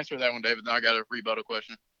 What's your answer to that one, David? Then I got a rebuttal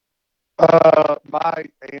question. My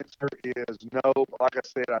answer is no. Like I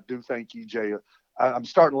said, I do think EJ. I'm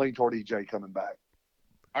starting to lean toward EJ coming back.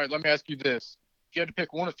 All right, let me ask you this: if you had to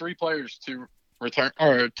pick one of three players to return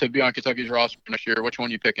or to be on Kentucky's roster next year, which one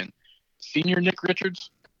are you picking? Senior Nick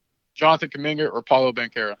Richards, Jonathan Kuminga, or Paulo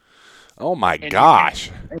Banchero? Oh my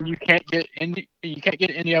gosh! You can't get any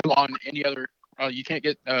other on any other. You can't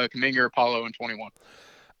get Kuminga or Paulo in 21.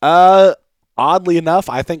 Oddly enough,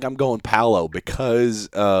 I think I'm going Paulo because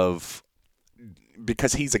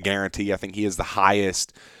he's a guarantee. I think he is the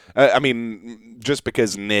highest. Just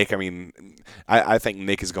because Nick. I think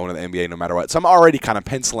Nick is going to the NBA no matter what. So I'm already kind of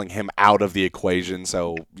penciling him out of the equation.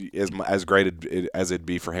 So as great as it'd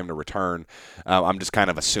be for him to return, I'm just kind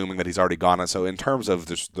of assuming that he's already gone. And so in terms of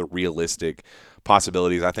the realistic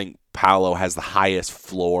possibilities, I think Paolo has the highest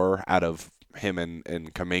floor out of him and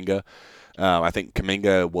Kuminga. I think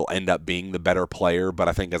Kuminga will end up being the better player, but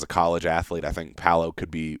I think as a college athlete, I think Paolo could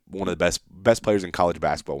be one of the best players in college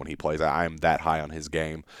basketball when he plays. I am that high on his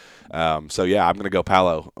game. So yeah, I'm going to go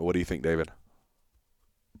Paolo. What do you think, David?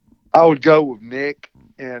 I would go with Nick,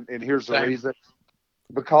 and here's the Same. reason: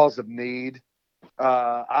 because of need.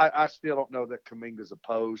 I still don't know that Kuminga's a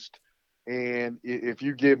post, and if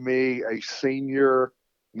you give me a senior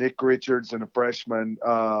Nick Richards and a freshman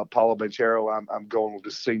Paulo Banchero, I'm going with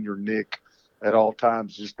the senior Nick at all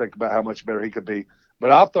times. Just think about how much better he could be.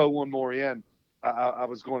 But I'll throw one more in. I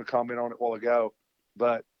was going to comment on it a while ago,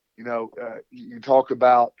 but you talk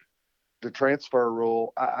about the transfer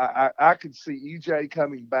rule. I could see EJ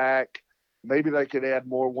coming back. Maybe they could add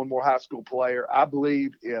one more high school player. I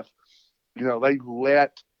believe if they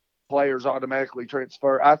let players automatically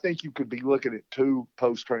transfer, I think you could be looking at 2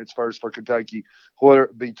 post transfers for Kentucky, whether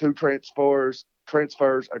it be 2 transfers,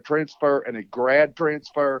 a transfer and a grad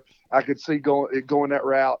transfer. I could see going that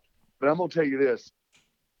route. But I'm gonna tell you this: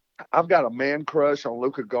 I've got a man crush on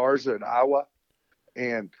Luka Garza in Iowa,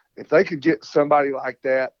 and if they could get somebody like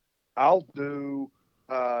that, I'll do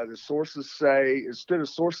the Sources Say, instead of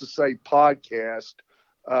Sources Say podcast.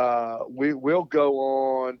 We'll go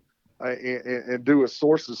on and do a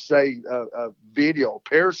Sources Say video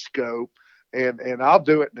Periscope, and I'll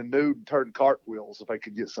do it in the nude and turn cartwheels if I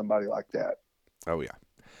could get somebody like that. Oh yeah,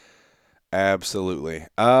 absolutely.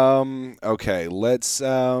 Okay, let's.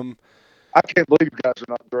 I can't believe you guys are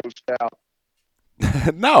not grossed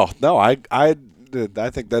out. No, I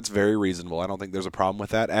think that's very reasonable. I don't think there's a problem with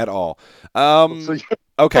that at all. So,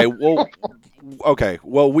 Okay,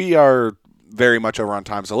 well, we are very much over on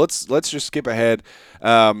time, so let's just skip ahead.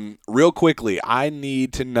 Real quickly, I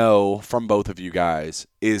need to know from both of you guys: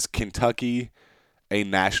 is Kentucky a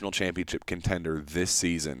national championship contender this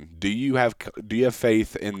season? Do you have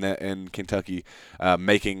faith in Kentucky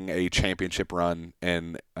making a championship run?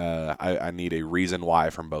 And I need a reason why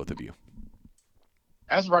from both of you.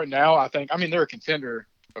 As of right now, they're a contender,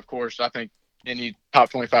 of course. I think any top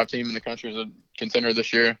 25 team in the country is a contender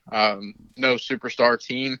this year. No superstar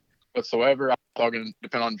team whatsoever. It's all going to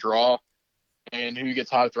depend on draw and who gets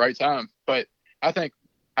hot at the right time. But I think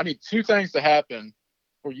I need 2 things to happen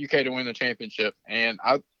for UK to win the championship, and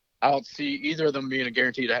I don't see either of them being a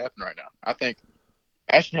guarantee to happen right now. I think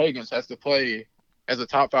Ashton Hagans has to play as a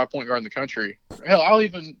top 5 point guard in the country. Hell, I'll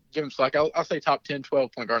even give him slack. I'll say top 10,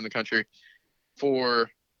 12 point guard in the country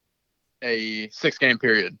for a 6-game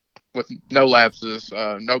period with no lapses,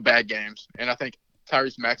 no bad games. And I think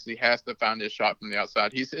Tyrese Maxey has to find his shot from the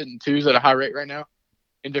outside. He's hitting 2s at a high rate right now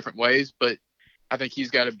in different ways, but I think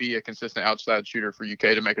he's got to be a consistent outside shooter for UK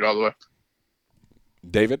to make it all the way.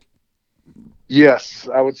 David? Yes,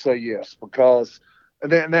 I would say yes, because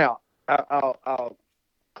and then now I'll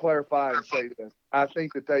clarify and say this. I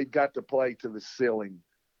think that they've got to play to the ceiling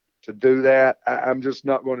to do that. I'm just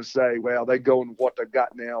not going to say, well, they go and what they've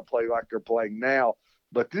got now, play like they're playing now.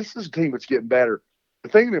 But this is a team that's getting better. The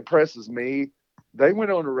thing that impresses me, they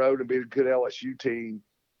went on the road and beat a good LSU team,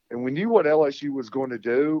 and we knew what LSU was going to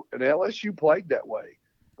do, and LSU played that way.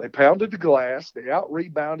 They pounded the glass. They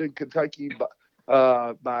out-rebounded Kentucky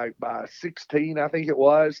by 16, I think it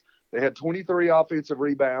was. They had 23 offensive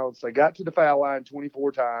rebounds. They got to the foul line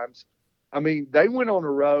 24 times. I mean, they went on the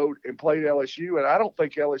road and played LSU, and I don't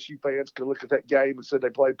think LSU fans could look at that game and say they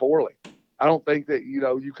played poorly. I don't think that,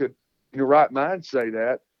 you could, in your right mind, say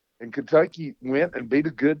that. And Kentucky went and beat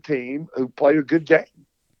a good team who played a good game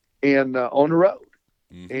and on the road.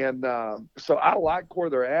 Mm-hmm. And so I like where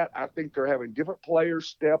they're at. I think they're having different players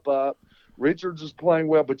step up. Richards is playing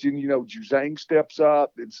well, but Juzang steps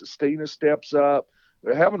up and Sestina steps up.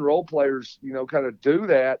 They're having role players, kind of do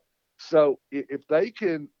that. So if they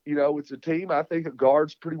can, it's a team I think it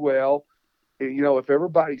guards pretty well. And, if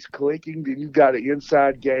everybody's clicking, then you've got an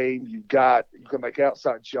inside game. You can make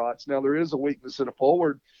outside shots. Now there is a weakness in a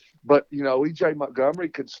forward, but EJ Montgomery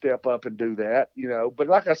could step up and do that. But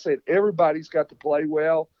like I said, everybody's got to play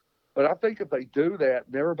well. But I think if they do that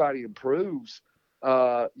and everybody improves,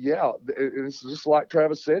 it's just like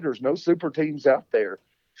Travis said, there's no super teams out there.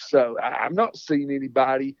 So I'm not seeing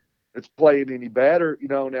anybody that's playing any better.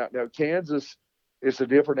 Now Kansas is a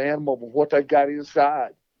different animal with what they've got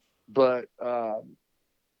inside. But,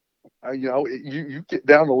 you get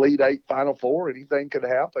down to Elite 8, Final Four, anything could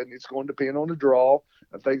happen. It's going to depend on the draw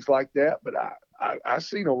and things like that. But I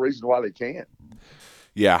see no reason why they can't.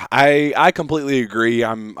 Yeah, I completely agree.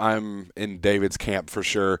 I'm in David's camp for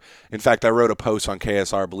sure. In fact, I wrote a post on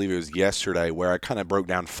KSR, I believe it was yesterday, where I kind of broke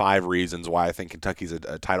down 5 reasons why I think Kentucky's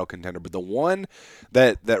a title contender. But the one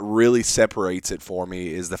that really separates it for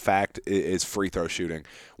me is the fact is free throw shooting.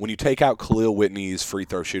 When you take out Khalil Whitney's free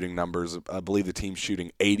throw shooting numbers, I believe the team's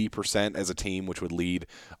shooting 80% as a team, which would lead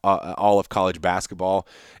all of college basketball.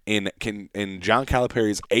 In John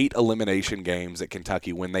Calipari's 8 elimination games at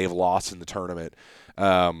Kentucky when they've lost in the tournament.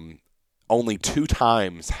 Only 2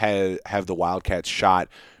 times have the Wildcats shot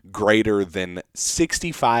greater than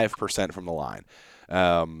 65% from the line.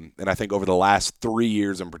 And I think over the last 3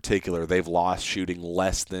 years in particular, they've lost shooting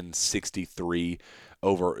less than 63%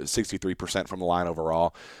 from the line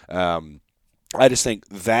overall. I just think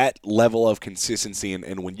that level of consistency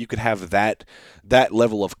and when you could have that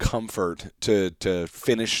level of comfort to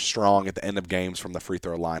finish strong at the end of games from the free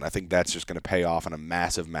throw line, I think that's just going to pay off in a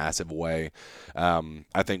massive, massive way.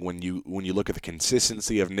 I think when you look at the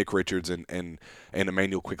consistency of Nick Richards and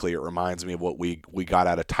Emmanuel Quickley, it reminds me of what we got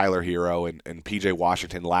out of Tyler Hero and PJ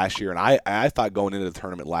Washington last year. And I thought going into the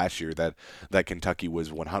tournament last year that Kentucky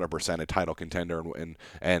was 100% a title contender,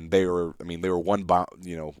 and they were one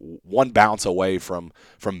bounce away from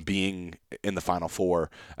being in the Final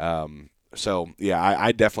Four. So yeah,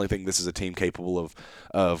 I definitely think this is a team capable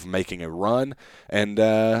of making a run, and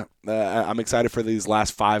I'm excited for these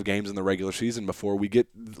last 5 games in the regular season before we get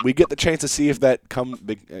the chance to see if that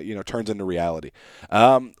turns into reality.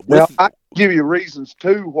 Well, I can give you reasons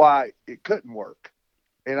too why it couldn't work,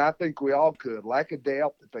 and I think we all could. Lack of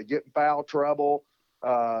depth. If they get in foul trouble,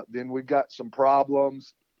 then we've got some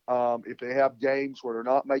problems. If they have games where they're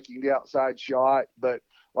not making the outside shot. But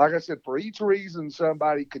like I said, for each reason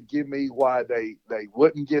somebody could give me why they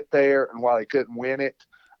wouldn't get there and why they couldn't win it,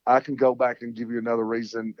 I can go back and give you another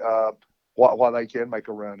reason why they can make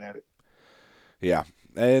a run at it. Yeah.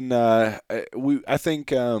 And I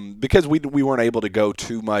think because we weren't able to go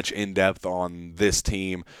too much in depth on this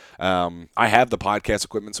team, I have the podcast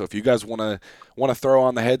equipment. So if you guys want to throw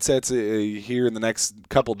on the headsets here in the next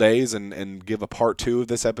couple days and give a part 2 of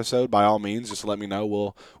this episode, by all means, just let me know.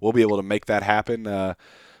 We'll be able to make that happen.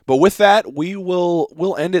 But with that,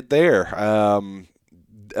 we'll end it there.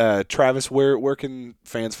 Travis, where can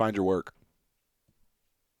fans find your work?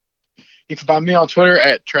 You can find me on Twitter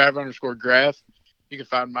at Trav_Graph. You can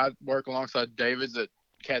find my work alongside David's at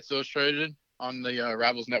Cats Illustrated on the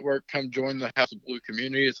Rivals Network. Come join the House of Blue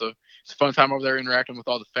community. It's a fun time over there interacting with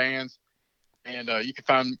all the fans. And you can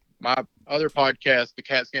find my other podcast, the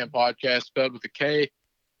Cat Scan Podcast, spelled with a K,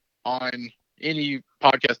 on any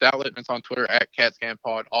podcast outlet. It's on Twitter at Cat Scan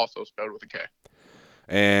Pod, also spelled with a K.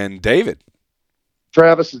 And David.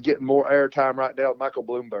 Travis is getting more airtime right now with Michael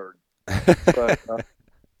Bloomberg.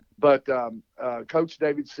 But Coach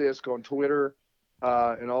David Sisk on Twitter.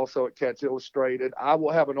 And also at Cats Illustrated. I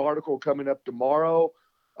will have an article coming up tomorrow.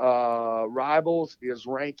 Rivals is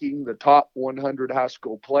ranking the top 100 high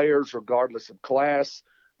school players regardless of class.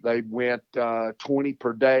 They went 20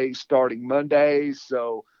 per day starting Monday.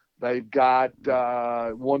 So they've got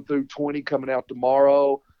 1 through 20 coming out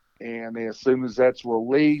tomorrow. And as soon as that's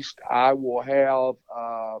released, I will have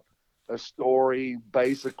a story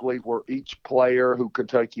basically where each player who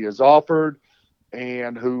Kentucky has offered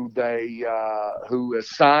and who has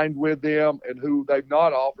signed with them and who they've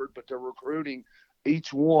not offered, but they're recruiting,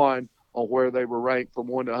 each one on where they were ranked from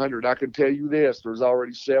 1 to 100. I can tell you this, there's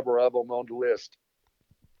already several of them on the list.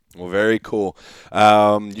 Well, very cool.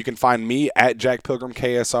 You can find me at Jack Pilgrim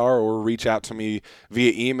KSR or reach out to me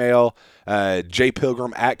via email,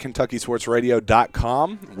 jpilgrim at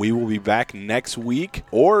KentuckySportsRadio.com. We will be back next week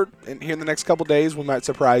or here in the next couple days. We might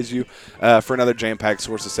surprise you for another jam-packed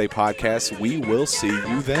Sources Say podcast. We will see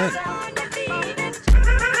you then.